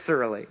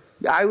 Viscerally.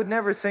 I would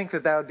never think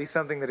that would be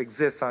something that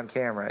exists on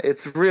camera.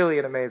 It's really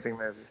an amazing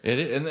movie. It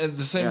is, and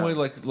the same Yeah. way,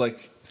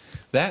 like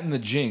that and The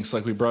Jinx,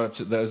 like we brought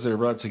up as they were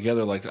brought up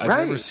together. Like I've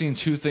Right. never seen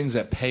two things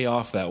that pay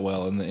off that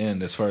well in the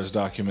end, as far as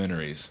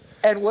documentaries.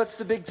 And what's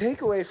the big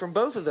takeaway from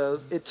both of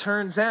those? It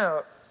turns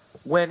out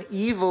when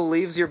evil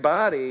leaves your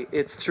body,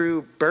 it's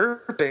through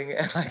burping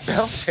and like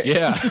belching.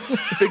 Yeah.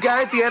 The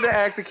guy at the end of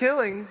Act of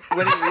Killings,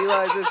 when he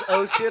realizes,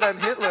 oh shit, I'm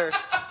Hitler,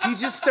 he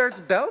just starts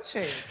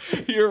belching.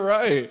 You're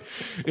right.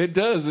 It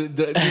does. You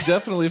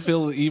definitely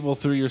feel the evil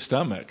through your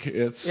stomach.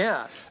 It's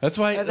Yeah. That's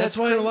why. And That's that's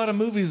why in a crazy. lot of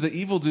movies, the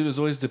evil dude is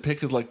always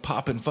depicted like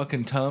popping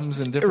fucking tums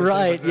and different.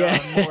 Right, Things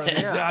like, yeah. "Oh, more of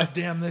these. God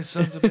damn these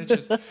sons of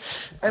bitches.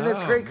 And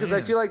that's Oh, great because I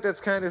man. feel like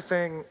that's kind of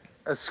thing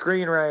a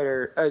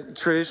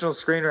traditional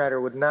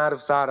screenwriter would not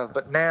have thought of.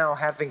 But now,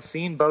 having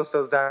seen both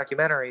those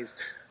documentaries,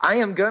 I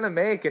am gonna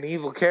make an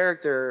evil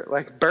character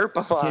like burp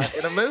a lot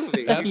in a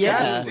movie. You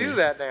Yeah. got to do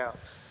that now.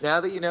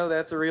 Now that you know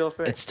that's a real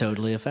thing. It's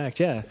totally a fact,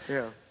 yeah.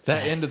 Yeah.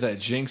 That end of that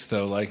Jinx,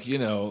 though, like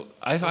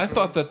I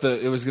thought that the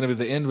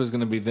end was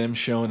gonna be them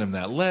showing him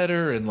that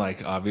letter, and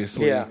like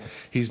obviously Yeah.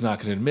 he's not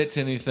gonna admit to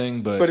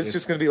anything, But it's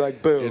just gonna be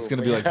like boom. It's going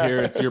to be like,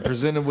 here, you're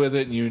presented with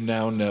it, and you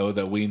now know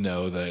that we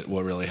know that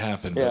what really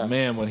happened. Yeah. But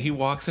man, when he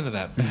walks into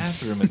that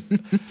bathroom and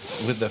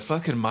with the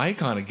fucking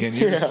mic on again,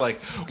 you're just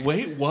like,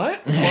 wait, what?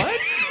 What?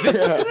 This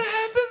is going to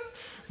happen?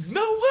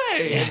 No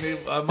way.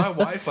 And my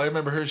wife, I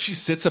remember her, she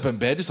sits up in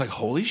bed just like,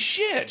 holy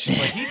shit. She's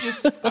like,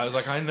 I was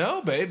like, I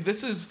know, babe.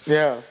 This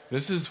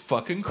is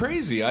fucking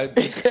crazy.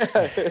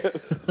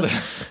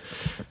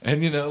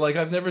 And like,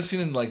 I've never seen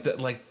him like that,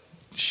 like,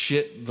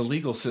 shit the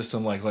legal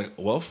system like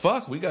well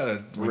fuck we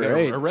gotta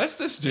Right. arrest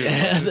this dude.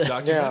 This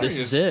documentary This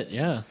is it,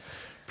 yeah.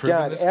 proving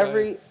God, this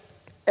guy-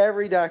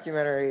 every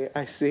documentary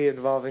I see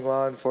involving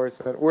law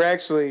enforcement,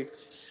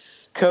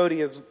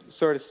 Cody is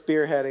sort of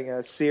spearheading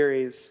a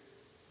series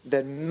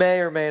that may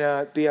or may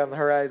not be on the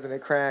horizon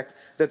at Cracked.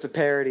 That's a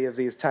parody of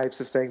these types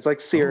of things,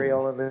 like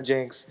Serial and The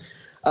Jinx.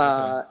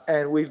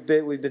 And we've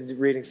been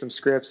reading some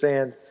scripts,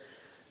 and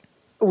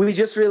we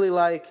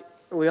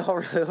all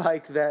really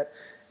like that.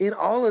 In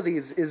all of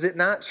these, is it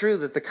not true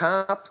that the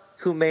cop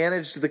who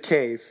managed the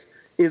case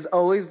is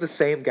always the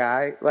same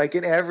guy? Like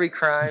in every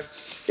crime,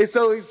 it's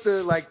always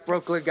the like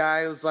Brooklyn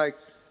guy who's like,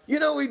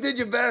 we did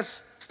your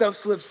best. Stuff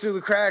slips through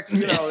the cracks.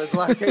 There's a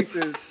lot of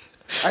cases.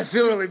 I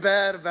feel really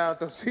bad about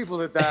those people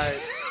that died.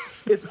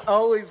 It's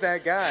always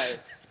that guy.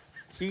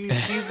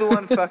 He's the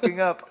one fucking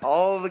up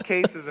all the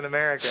cases in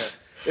America.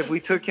 If we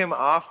took him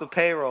off the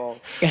payroll,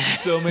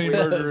 so many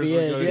murderers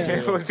would go to Yeah.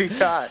 it jail. would be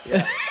caught.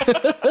 Yeah.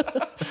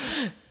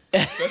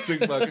 That's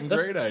a fucking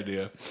great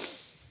idea.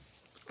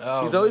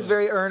 Oh, He's always man.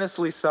 very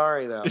earnestly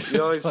sorry, though.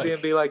 You always see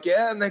him be like,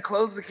 "Yeah," and they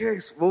close the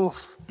case.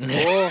 Woof.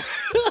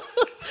 Woof.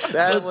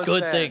 That was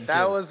good sad. thing,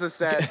 That too. was a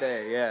sad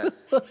day. Yeah.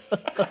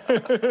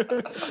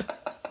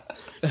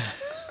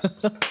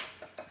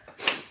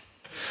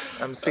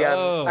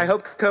 I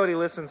hope Cody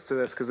listens to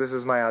this because this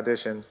is my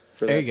audition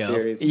for There that you go.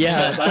 series.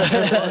 Yeah,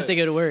 I think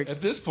it'd work.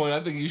 At this point, I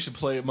think you should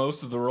play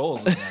most of the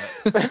roles in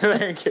that.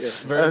 Thank you.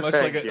 Very much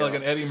like Thank you. like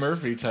an Eddie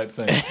Murphy type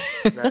thing.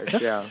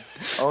 Nice, yeah.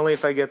 Only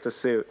if I get the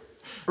suit.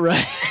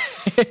 Right.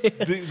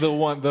 the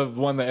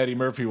one that Eddie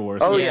Murphy wore.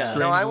 Oh, it's yeah.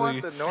 No, I want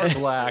strangely the Norman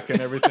black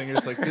and everything.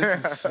 It's like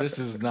this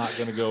is not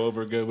going to go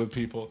over good with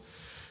people.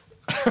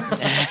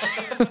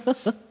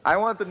 I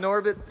want the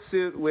Norbit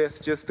suit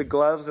with just the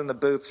gloves and the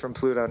boots from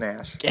Pluto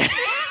Nash.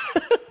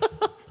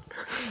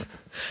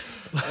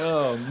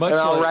 Oh, much And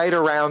I'll like, write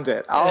around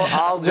it.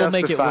 I'll We'll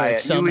make it justify work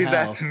it. You leave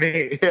that somehow. to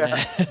me.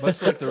 Yeah.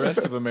 much like the rest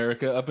of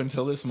America, up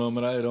until this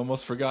moment, I had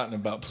almost forgotten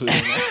about Pluto.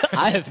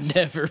 I have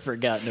never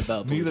forgotten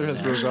about Pluto Neither has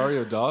Nash.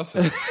 Rosario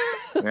Dawson.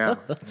 Yeah.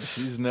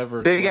 She's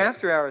never Big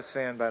After Hours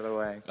fan, by the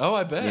way. Oh,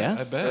 I bet. Yeah?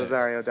 I bet.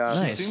 Rosario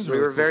Dawson. Nice. Seems We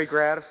really were very cool.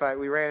 gratified.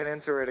 We ran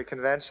into her at a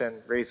convention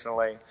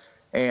recently,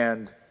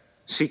 and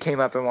she came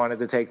up and wanted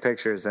to take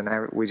pictures, and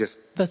we just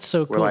That's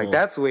so were cool. like,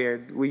 "That's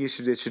weird.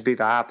 It should be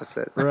the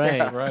opposite."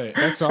 right. Right.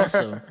 That's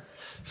awesome.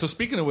 So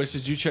speaking of which,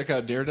 did you check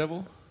out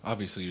Daredevil?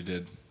 Obviously, you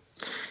did.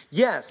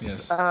 Yes.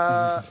 Yes. I'm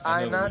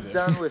that we not did.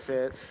 done with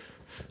it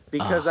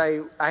because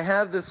I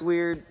have this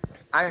weird.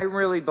 I'm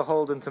really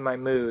beholden to my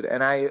mood,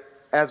 and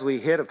as we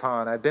hit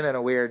upon, I've been in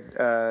a weird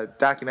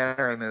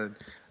documentary mood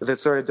that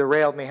sort of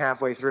derailed me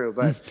halfway through.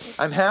 But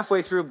I'm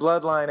halfway through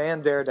Bloodline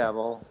and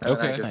Daredevil, and I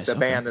Okay. just Nice, okay.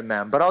 abandoned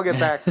them. But I'll get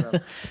back to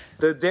them.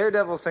 The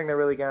Daredevil thing that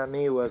really got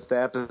me was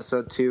the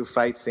episode 2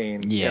 fight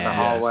scene in the Yes.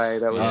 hallway.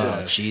 That was Oh,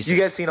 just. Jesus.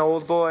 You guys seen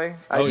Old Boy?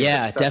 Oh,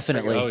 yeah, The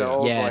definitely.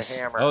 Old Yes.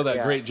 Boy Hammer. Oh, that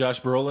yeah. great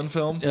Josh Brolin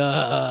film.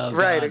 Oh,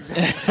 Right, God.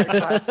 exactly.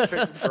 Classic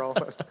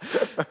Brolin.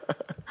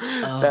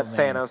 That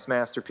man. Thanos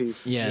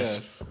masterpiece.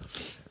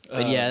 Yes.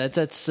 But yeah,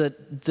 that's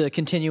the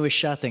continuous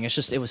shot thing.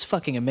 It was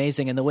fucking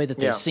amazing, and the way that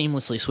they Yeah.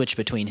 seamlessly switched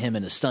between him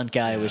and the stunt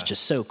guy was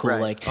just so cool.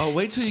 Right. Like, Oh,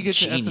 wait till you get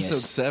to genius.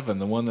 episode 7,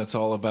 the one that's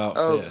all about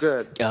Oh, Fisk.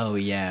 good. oh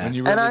yeah, When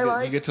you And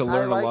really you get to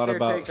learn I like a lot their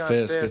about take on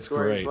Fisk. It's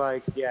where great. He's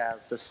like, yeah,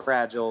 the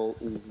fragile,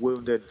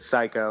 wounded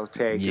psycho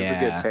take is a yeah.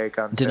 good take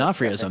on Fisk.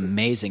 D'Onofrio's I think it's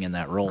amazing in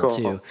that role cool.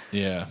 too.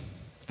 Yeah.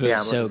 Yeah,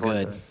 I'm So looking forward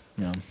good. to it.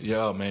 Yeah.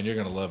 Yeah, oh, man, you're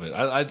gonna love it.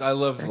 I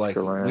love like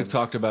Excellent. we've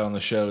talked about on the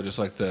show, just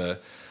like the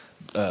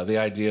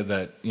idea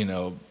that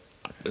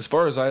as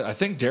far as I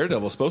think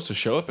Daredevil's supposed to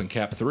show up in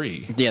Cap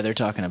 3. Yeah, they're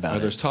talking Or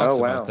about there's it. talks Oh,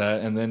 wow. about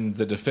that, and then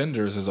the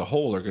Defenders as a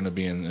whole are going to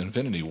be in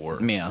Infinity War.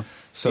 Yeah.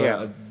 So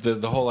Yeah.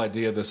 the whole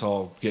idea of this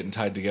all getting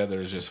tied together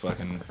is just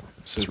fucking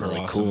super really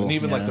awesome. cool, And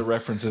even like yeah. the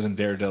references in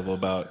Daredevil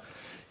about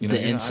The you know,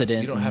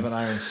 incident You don't have an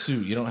iron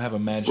suit. You don't have a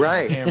magic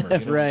Right. hammer. You know,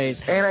 it's Right.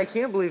 just- And I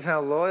can't believe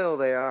how loyal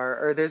they are.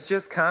 Or there's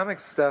just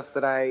comic stuff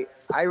that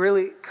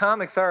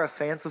comics are a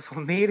fanciful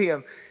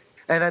medium.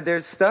 And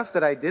there's stuff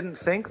that I didn't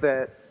think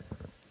that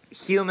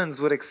humans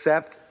would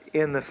accept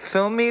in the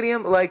film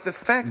medium. Like the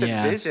fact that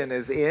Yeah. Vision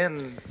is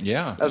in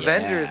Yeah.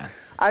 Avengers. Yeah.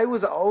 I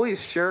was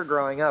always sure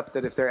growing up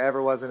that if there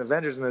ever was an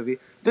Avengers movie,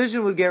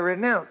 Vision would get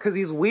written out because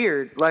he's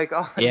weird. Like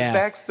all his Yeah.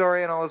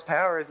 backstory and all his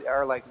powers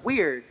are like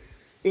weird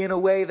in a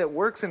way that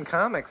works in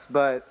comics,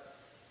 but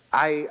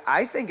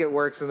I think it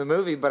works in the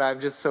movie. But I'm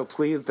just so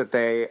pleased that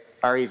they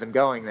are even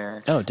going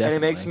there. Oh, And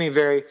it makes definitely. me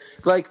very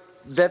like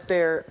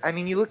that. I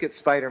mean, you look at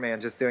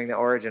Spider-Man just doing the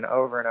origin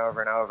over and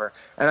over and over,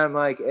 and I'm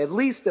like, at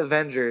least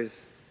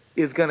Avengers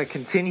is going to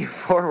continue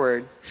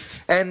forward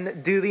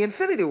and do the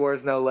Infinity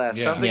Wars, no less.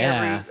 Yeah. Something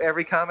Yeah.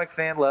 every comic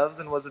fan loves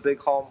and was a big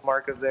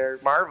hallmark of their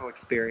Marvel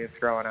experience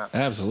growing up.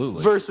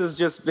 Absolutely. Versus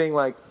just being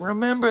like,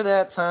 remember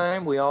that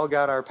time we all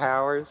got our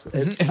powers?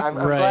 I'm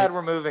Right. glad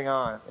we're moving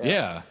on.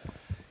 Yeah.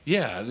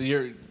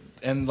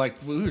 And like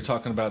we were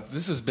talking about,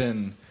 this has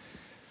been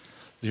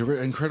the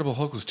Incredible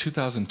Hulk was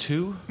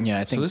 2002. Yeah,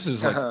 I think- so. This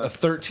is like a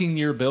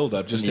 13-year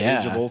build-up just to Yeah.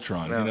 Age of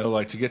Ultron. Yeah.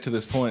 Like to get to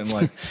this point,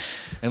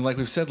 and like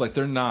we've said, like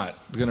they're not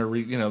gonna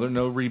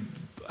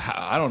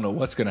I don't know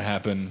what's gonna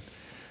happen.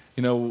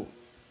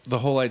 The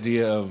whole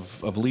idea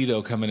of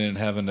Leto coming in and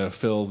having to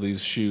fill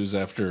these shoes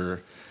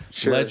after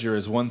Sure. Ledger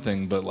is one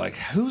thing, but like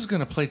who's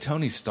gonna play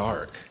Tony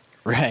Stark?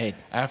 Right.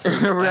 After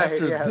Right,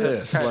 after yeah,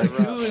 this, that's like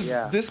kinda who rough, is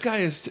yeah. this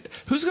guy?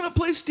 Who's gonna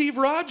play Steve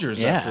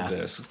Rogers Yeah. after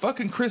this?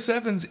 Fucking Chris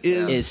Evans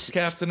is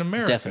Captain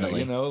America.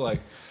 definitely.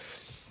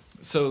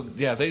 So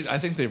yeah, I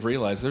think they've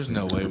realized there's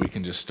no way we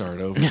can just start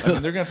over. I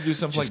mean, they're gonna have to do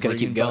something Just like gotta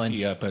bringing keep going.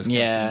 Bucky up as Yeah.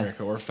 Captain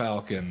America or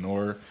Falcon,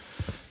 or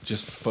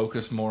just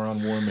focus more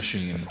on War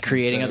Machine,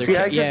 Creating other, See,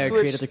 I could create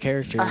switch- other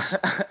characters.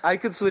 I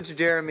could switch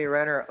Jeremy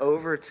Renner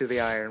over to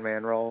the Iron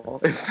Man role.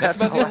 If That's that's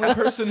about the only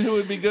person who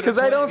would be good. because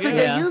I don't think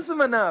Yeah. they use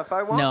him enough.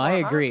 I want No, I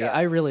more agree. Hawkeye.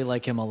 I really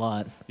like him a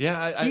lot.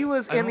 Yeah, He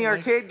was I in the don't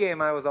like- arcade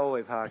game. I was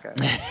always Hawkeye.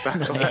 by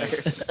the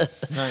way.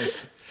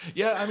 Nice.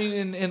 Yeah, I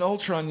mean, in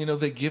Ultron,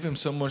 they give him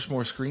so much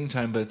more screen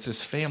time, but it's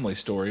his family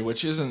story,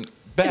 which isn't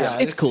bad.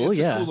 It's cool, it's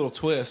yeah. a cool little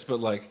twist, but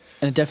like,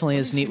 And it definitely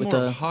is neat with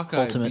the Hawkeye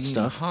ultimate being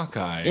stuff.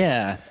 Hawkeye.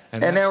 Yeah.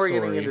 And now we're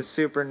getting into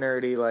super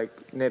nerdy, like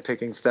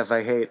nitpicking stuff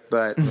I hate,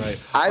 but Right.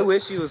 I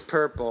wish he was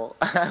purple.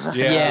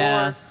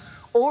 Yeah.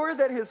 Or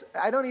that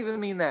I don't even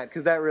mean that,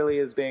 because that really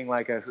is being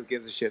like a who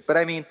gives a shit. But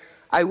I mean,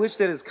 I wish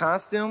that his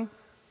costume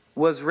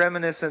was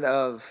reminiscent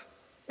of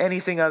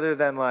anything other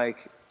than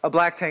like a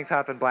black tank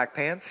top and black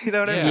pants. You know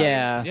what I mean?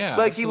 Yeah. Yeah.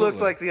 Like he looked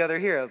absolutely. like the other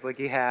heroes. Like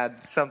he had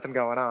something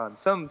going on.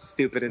 Some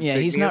stupid insignia.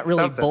 Yeah, he's not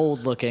really something.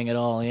 bold looking at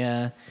all,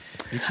 yeah.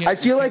 You can't- I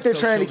feel you like they're can't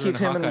sell trying to keep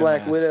children him and Hawkeye Black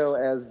masks. Widow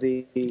as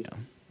the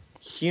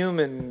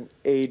human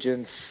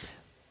agents.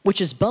 Which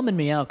is bumming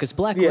me out because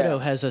Black Yeah. Widow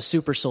has a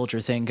super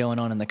soldier thing going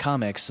on in the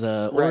comics.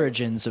 The Right.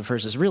 origins of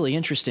hers is really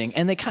interesting,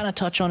 and they kind of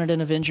touch on it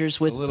in Avengers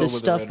with little this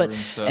with the stuff. Red But Room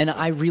stuff, and but-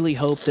 I really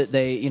hope that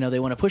they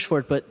want to push for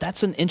it. But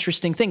that's an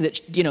interesting thing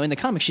that in the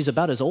comics she's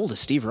about as old as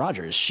Steve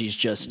Rogers. She's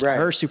just Right.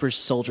 her super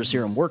soldier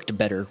serum worked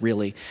better.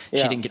 Really, she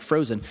Yeah. didn't get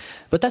frozen.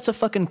 But that's a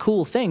fucking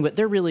cool thing. But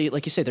they're really,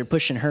 like you say, they're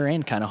pushing her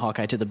and kind of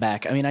Hawkeye to the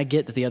back. I mean, I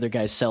get that the other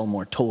guys sell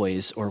more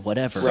toys or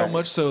whatever. So Right.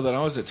 much so that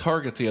I was at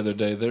Target the other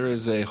day. There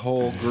is a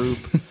whole group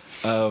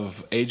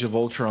of Age of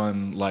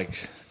Ultron,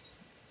 like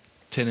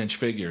 10-inch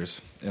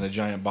figures in a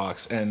giant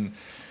box, and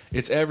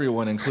it's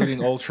everyone,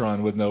 including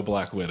Ultron, with no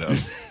Black Widow.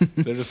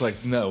 They're just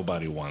like,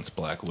 nobody wants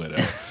Black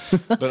Widow.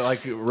 But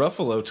like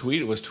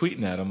Ruffalo was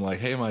tweeting at him like,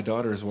 "Hey, my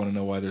daughters want to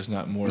know why there's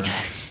not more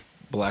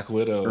Black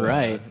Widow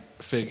Right.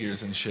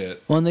 figures and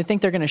shit." Well, and they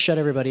think they're going to shut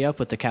everybody up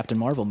with the Captain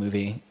Marvel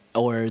movie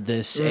or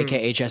this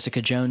AKA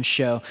Jessica Jones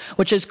show,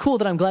 which is cool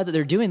that I'm glad that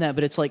they're doing that.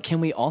 But it's like, can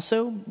we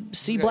also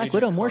see got Black Agent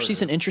Widow more? Carter.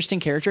 She's an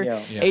interesting character.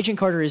 Yeah. Yeah. Agent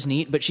Carter is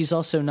neat, but she's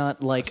also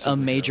not like a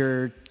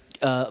major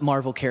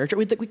Marvel character.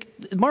 The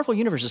Marvel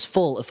universe is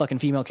full of fucking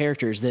female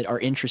characters that are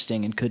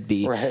interesting and could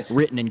be Right.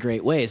 written in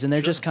great ways. And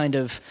they're just kind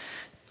of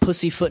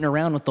pussyfooting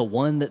around with the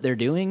one that they're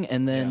doing.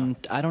 And then,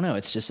 I don't know,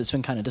 it's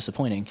been kind of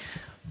disappointing.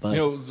 But You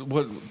know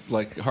what?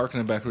 Like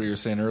harkening back to what you were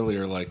saying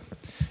earlier, like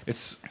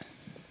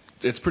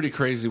it's pretty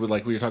crazy with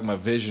like we were talking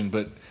about Vision,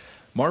 but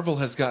Marvel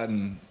has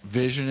gotten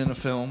Vision in a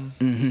film.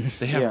 Mm-hmm.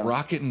 They have Yeah.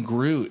 Rocket and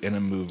Groot in a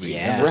movie. Yeah.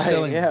 And they're Right,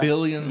 selling yeah.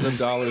 billions of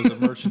dollars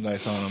of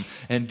merchandise on them.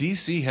 And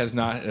DC has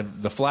not.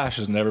 The Flash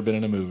has never been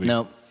in a movie.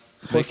 no.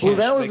 They Well, can't-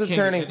 that was they the can't get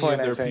turning any point, of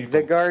I their think.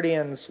 people. The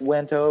Guardians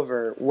went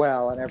over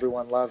well, and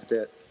everyone loved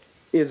it.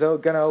 Is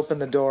going to open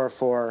the door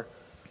for...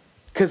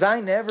 Because I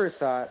never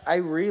thought, I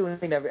really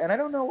never... And I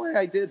don't know why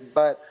I did,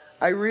 but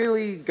I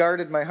really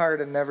guarded my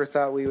heart and never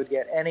thought we would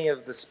get any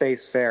of the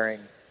spacefaring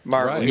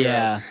Marvel Right. heroes.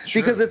 Yeah.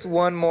 Sure. Because it's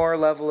one more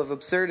level of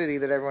absurdity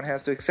that everyone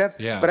has to accept.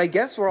 Yeah. But I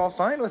guess we're all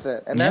fine with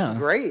it, and Yeah. that's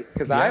great,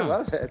 because I Yeah.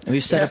 love it.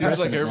 We've set It a seems like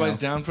precedent everybody's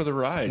now. down for the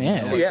ride. Yeah.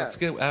 You know? Like, Yeah. let's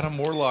get Adam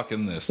Warlock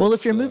in this. Well,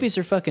 if your Let's, movies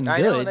are fucking I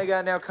know, and they good,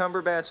 got now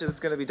Cumberbatch is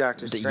going to be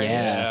Doctor Strange.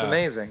 Yeah. It's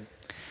amazing.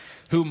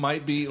 who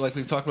might be like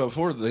we've talked about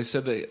before. They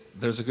said that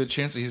there's a good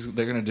chance that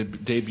they're going to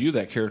debut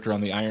that character on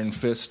the Iron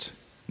Fist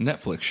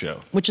Netflix show.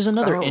 which is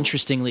another Oh,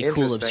 interestingly cool,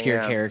 interesting, obscure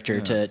yeah.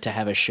 character to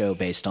have a show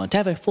based on. To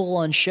have a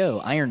full-on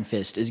show, Iron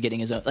Fist is getting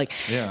his own. Like,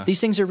 Yeah.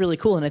 these things are really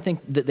cool, and I think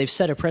that they've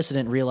set a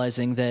precedent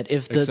realizing that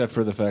if the... Except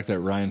for the fact that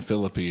Ryan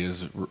Phillippe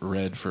is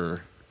red for.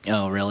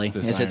 Oh, really?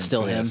 This Is it Iron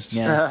still Fist.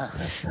 him? Yeah.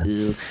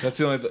 Ew. That's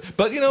the only.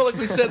 But like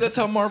we said, that's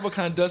how Marvel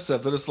kind of does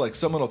stuff. They're just like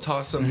someone will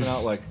toss something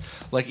out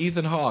like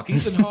Ethan Hawke.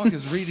 Ethan Hawke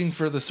is reading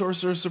for the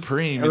Sorcerer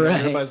Supreme. And Right.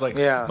 everybody's like,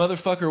 Yeah.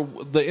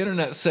 motherfucker, the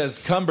internet says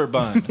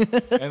Cumberbund,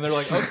 and they're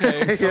like,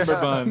 okay,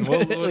 Cumberbund. Well,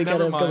 We gotta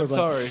never have mind. Cumberbund.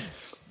 Sorry.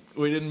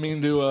 We didn't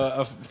mean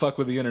to fuck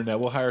with the internet.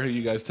 We'll hire who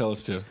you guys tell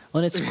us to.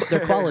 Well, and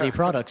they're quality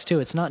products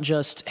too. It's not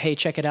just, hey,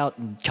 check it out,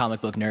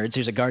 comic book nerds.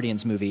 Here's a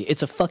Guardians movie.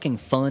 It's a fucking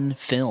fun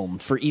film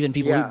for even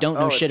people Yeah. who don't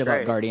know Oh, it's shit about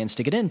great. Guardians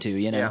to get into.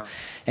 Yeah.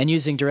 And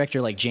using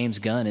director like James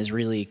Gunn is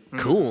really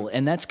cool,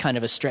 and that's kind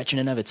of a stretch in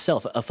and of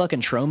itself. A fucking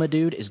Troma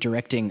dude is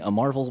directing a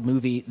Marvel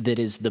movie that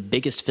is the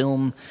biggest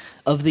film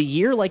of the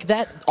year. Like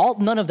that,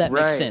 none of that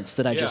makes Right. sense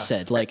that I just Yeah.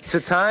 said. Like, To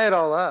tie it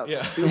all up,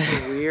 Yeah.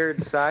 super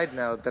weird side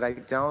note that I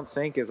don't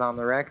think is on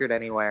the record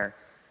anywhere.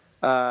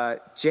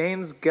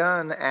 James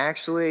Gunn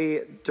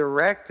actually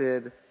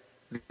directed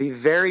the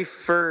very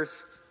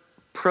first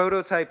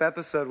prototype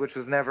episode, which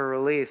was never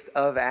released,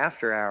 of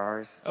After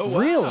Hours. Oh, wow.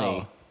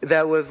 really?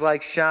 That was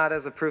like shot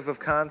as a proof of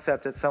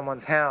concept at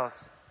someone's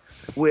house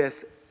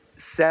with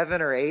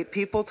 7 or 8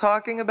 people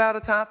talking about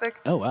a topic.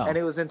 Oh, wow. And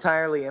it was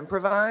entirely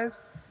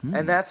improvised.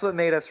 And that's what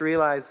made us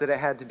realize that it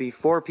had to be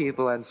 4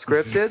 people and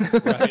scripted.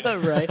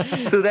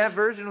 Right. So that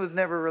version was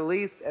never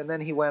released, and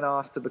then he went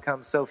off to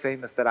become so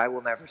famous that I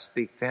will never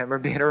speak to him or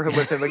be in a room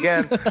with him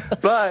again.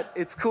 But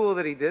it's cool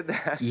that he did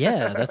that.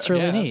 Yeah, that's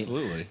really Yeah, neat.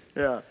 absolutely.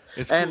 Yeah.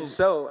 It's And cool.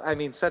 so, I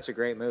mean, such a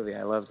great movie.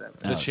 I loved it.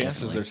 The Oh,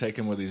 chances definitely. they're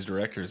taking with these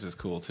directors is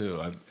cool too.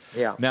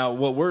 Yeah. Now,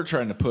 what we're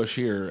trying to push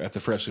here at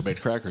the Freshly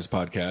Baked Crackers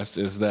podcast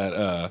is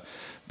that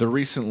the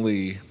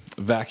recently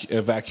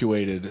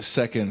evacuated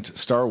second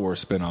Star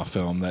Wars spinoff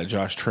film that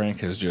Josh Trank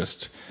has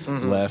just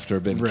left or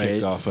been Right.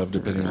 kicked off of,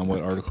 depending on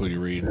what article you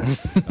read.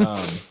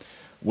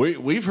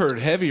 We've heard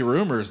heavy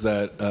rumors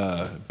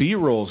that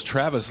B-Roll's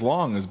Travis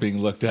Long is being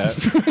looked at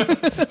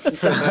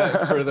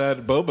for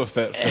that Boba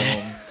Fett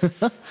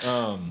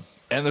film.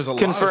 And there's a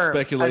lot of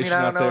speculation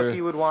I don't out know there. if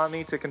you would want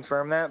me to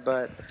confirm that,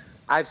 but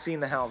I've seen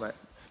the helmet.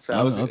 So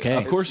okay.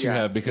 Of course you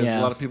have, because Yeah.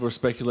 a lot of people are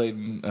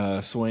speculating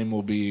Swaim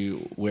will be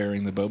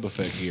wearing the Boba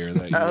Fett gear.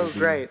 That Oh,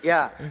 great.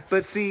 Yeah.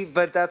 But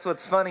that's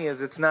what's funny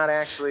is it's not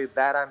actually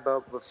that I'm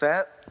Boba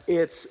Fett.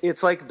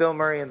 It's like Bill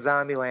Murray in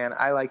Zombieland.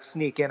 I like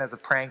sneak in as a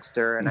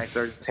prankster and I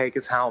sort of take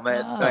his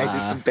helmet and I do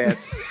some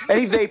bits and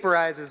he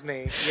vaporizes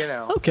me, you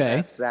know. Okay.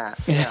 That's that.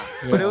 Yeah.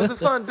 But it was a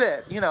fun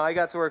bit. You know, I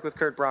got to work with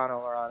Kurt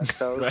Braunohler on it,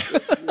 so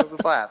it was a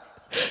blast.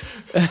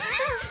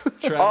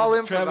 All Travis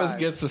improvised.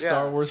 gets a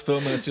Star Wars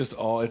film, and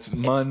it's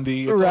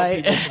Mundy. It's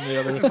Right. all people from the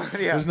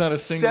other. Yeah. There's not a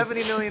single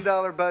 $70 million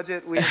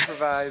budget. We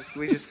improvised.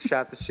 We just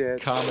shot the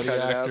shit. comedy cut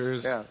it up.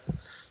 actors. Yeah.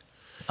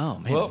 Oh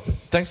man. Well,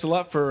 thanks a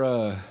lot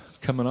for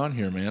coming on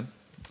here, man.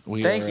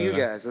 Thank you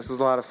guys. This was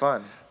a lot of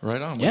fun.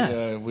 Right on.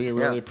 Yeah. We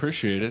really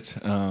appreciate it.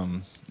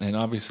 And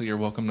obviously, you're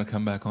welcome to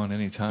come back on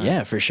anytime.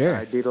 Yeah, for sure.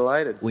 I'd be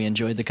delighted. We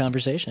enjoyed the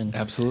conversation.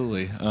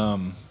 Absolutely.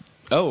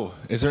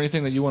 Is there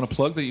anything that you want to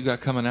plug that you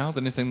got coming out?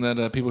 Anything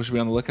that people should be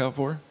on the lookout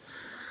for?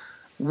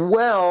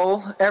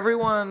 Well,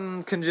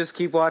 everyone can just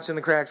keep watching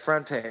the Cracked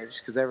front page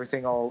because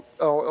everything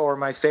or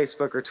my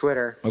Facebook or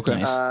Twitter.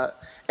 Okay. Nice.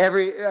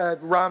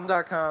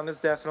 Rom.com is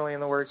definitely in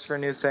the works for a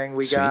new thing.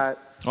 We Sweet. got.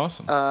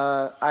 Awesome.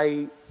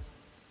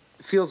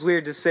 It feels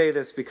weird to say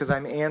this because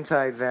I'm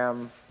anti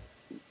them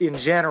in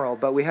general,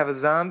 but we have a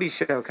zombie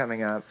show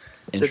coming up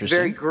that's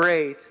very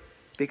great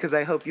because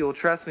I hope you will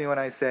trust me when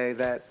I say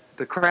that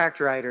the Cracked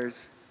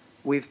writers,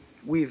 we've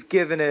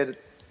given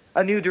it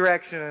a new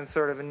direction and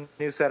sort of a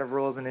new set of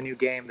rules and a new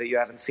game that you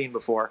haven't seen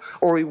before,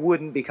 or we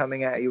wouldn't be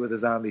coming at you with a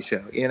zombie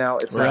show. You know,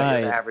 it's not Right.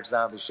 an average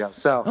zombie show.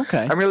 So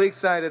Okay. I'm really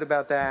excited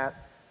about that.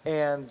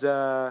 And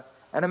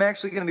I'm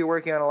actually going to be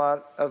working on a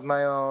lot of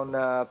my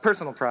own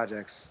personal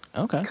projects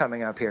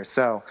coming up here.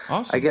 So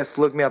Awesome. I guess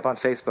look me up on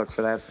Facebook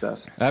for that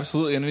stuff.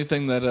 Absolutely. And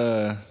anything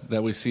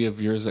that we see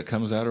of yours that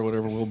comes out or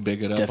whatever, we'll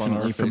big it up on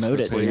our Definitely promote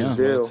Facebook it, page yeah. as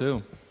well,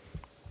 too.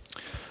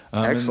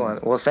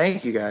 Excellent. Well,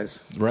 thank you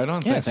guys. Right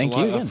on. Yeah, Thanks thank a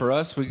lot. you again. For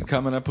us,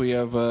 coming up, we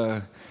have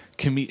how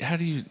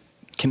do you...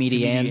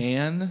 Comedian.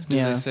 Comedian? Did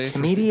Yeah. they say?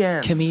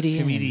 Comedian.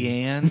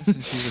 Comedian,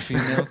 since she's a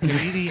female.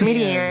 Comedian.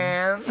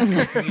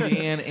 Comedian.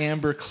 Comedian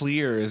Amber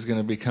Clear is going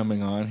to be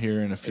coming on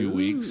here in a few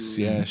weeks.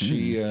 Yeah,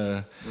 she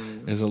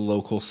is a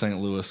local St.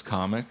 Louis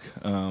comic.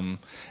 And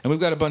we've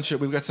got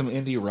some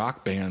indie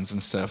rock bands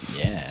and stuff.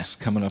 Yeah. It's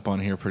coming up on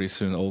here pretty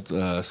soon. Old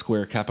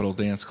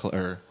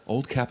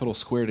Capitol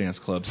Square Dance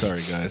Club.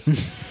 Sorry, guys.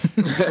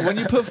 When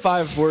you put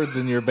 5 words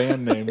in your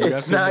band name, you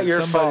have to not admit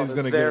your somebody's fault.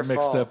 going to It's get their it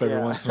mixed fault. up every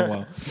Yeah. once in a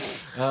while.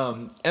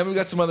 And we've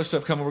got some other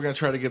stuff coming. We're going to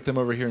try to get them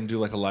over here and do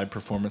like a live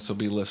performance. So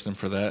be listening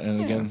for that.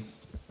 And again,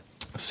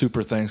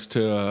 super thanks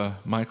to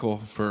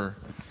Michael for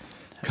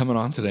coming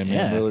on today, man.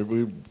 Yeah. Really,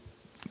 we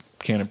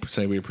can't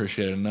say we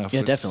appreciate it enough.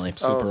 Yeah, It's definitely.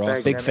 super Oh, thank awesome.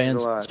 you. Big That means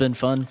fans. a lot. It's been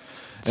fun.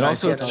 And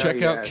also Getting to know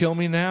check you out guys. Kill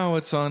Me Now.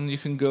 It's on. You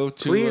can go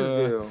to Please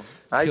do.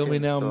 Kill Me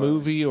iTunes Now store.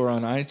 movie or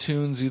on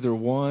iTunes, either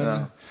one.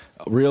 Yeah.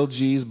 Real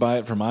G's buy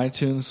it from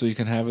iTunes so you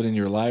can have it in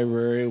your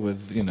library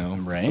with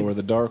Right. Thor: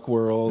 The Dark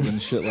World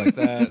and shit like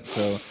that.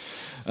 So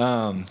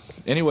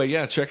anyway,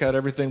 yeah, check out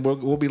everything.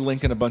 We'll be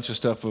linking a bunch of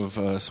stuff of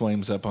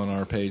Swaim's up on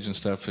our page and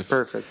stuff.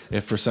 Perfect.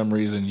 If for some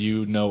reason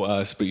you know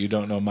us but you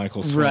don't know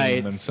Michael Swaim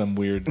Right. in some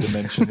weird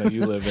dimension that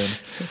you live in,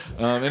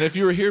 and if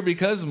you were here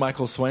because of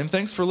Michael Swaim,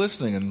 thanks for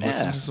listening and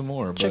listening to some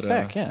more. Check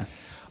back, yeah.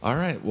 All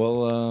right.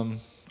 Well,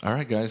 all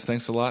right, guys.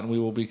 Thanks a lot, and we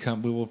will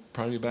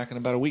probably be back in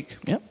about a week.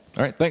 Yep.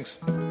 All right. Thanks.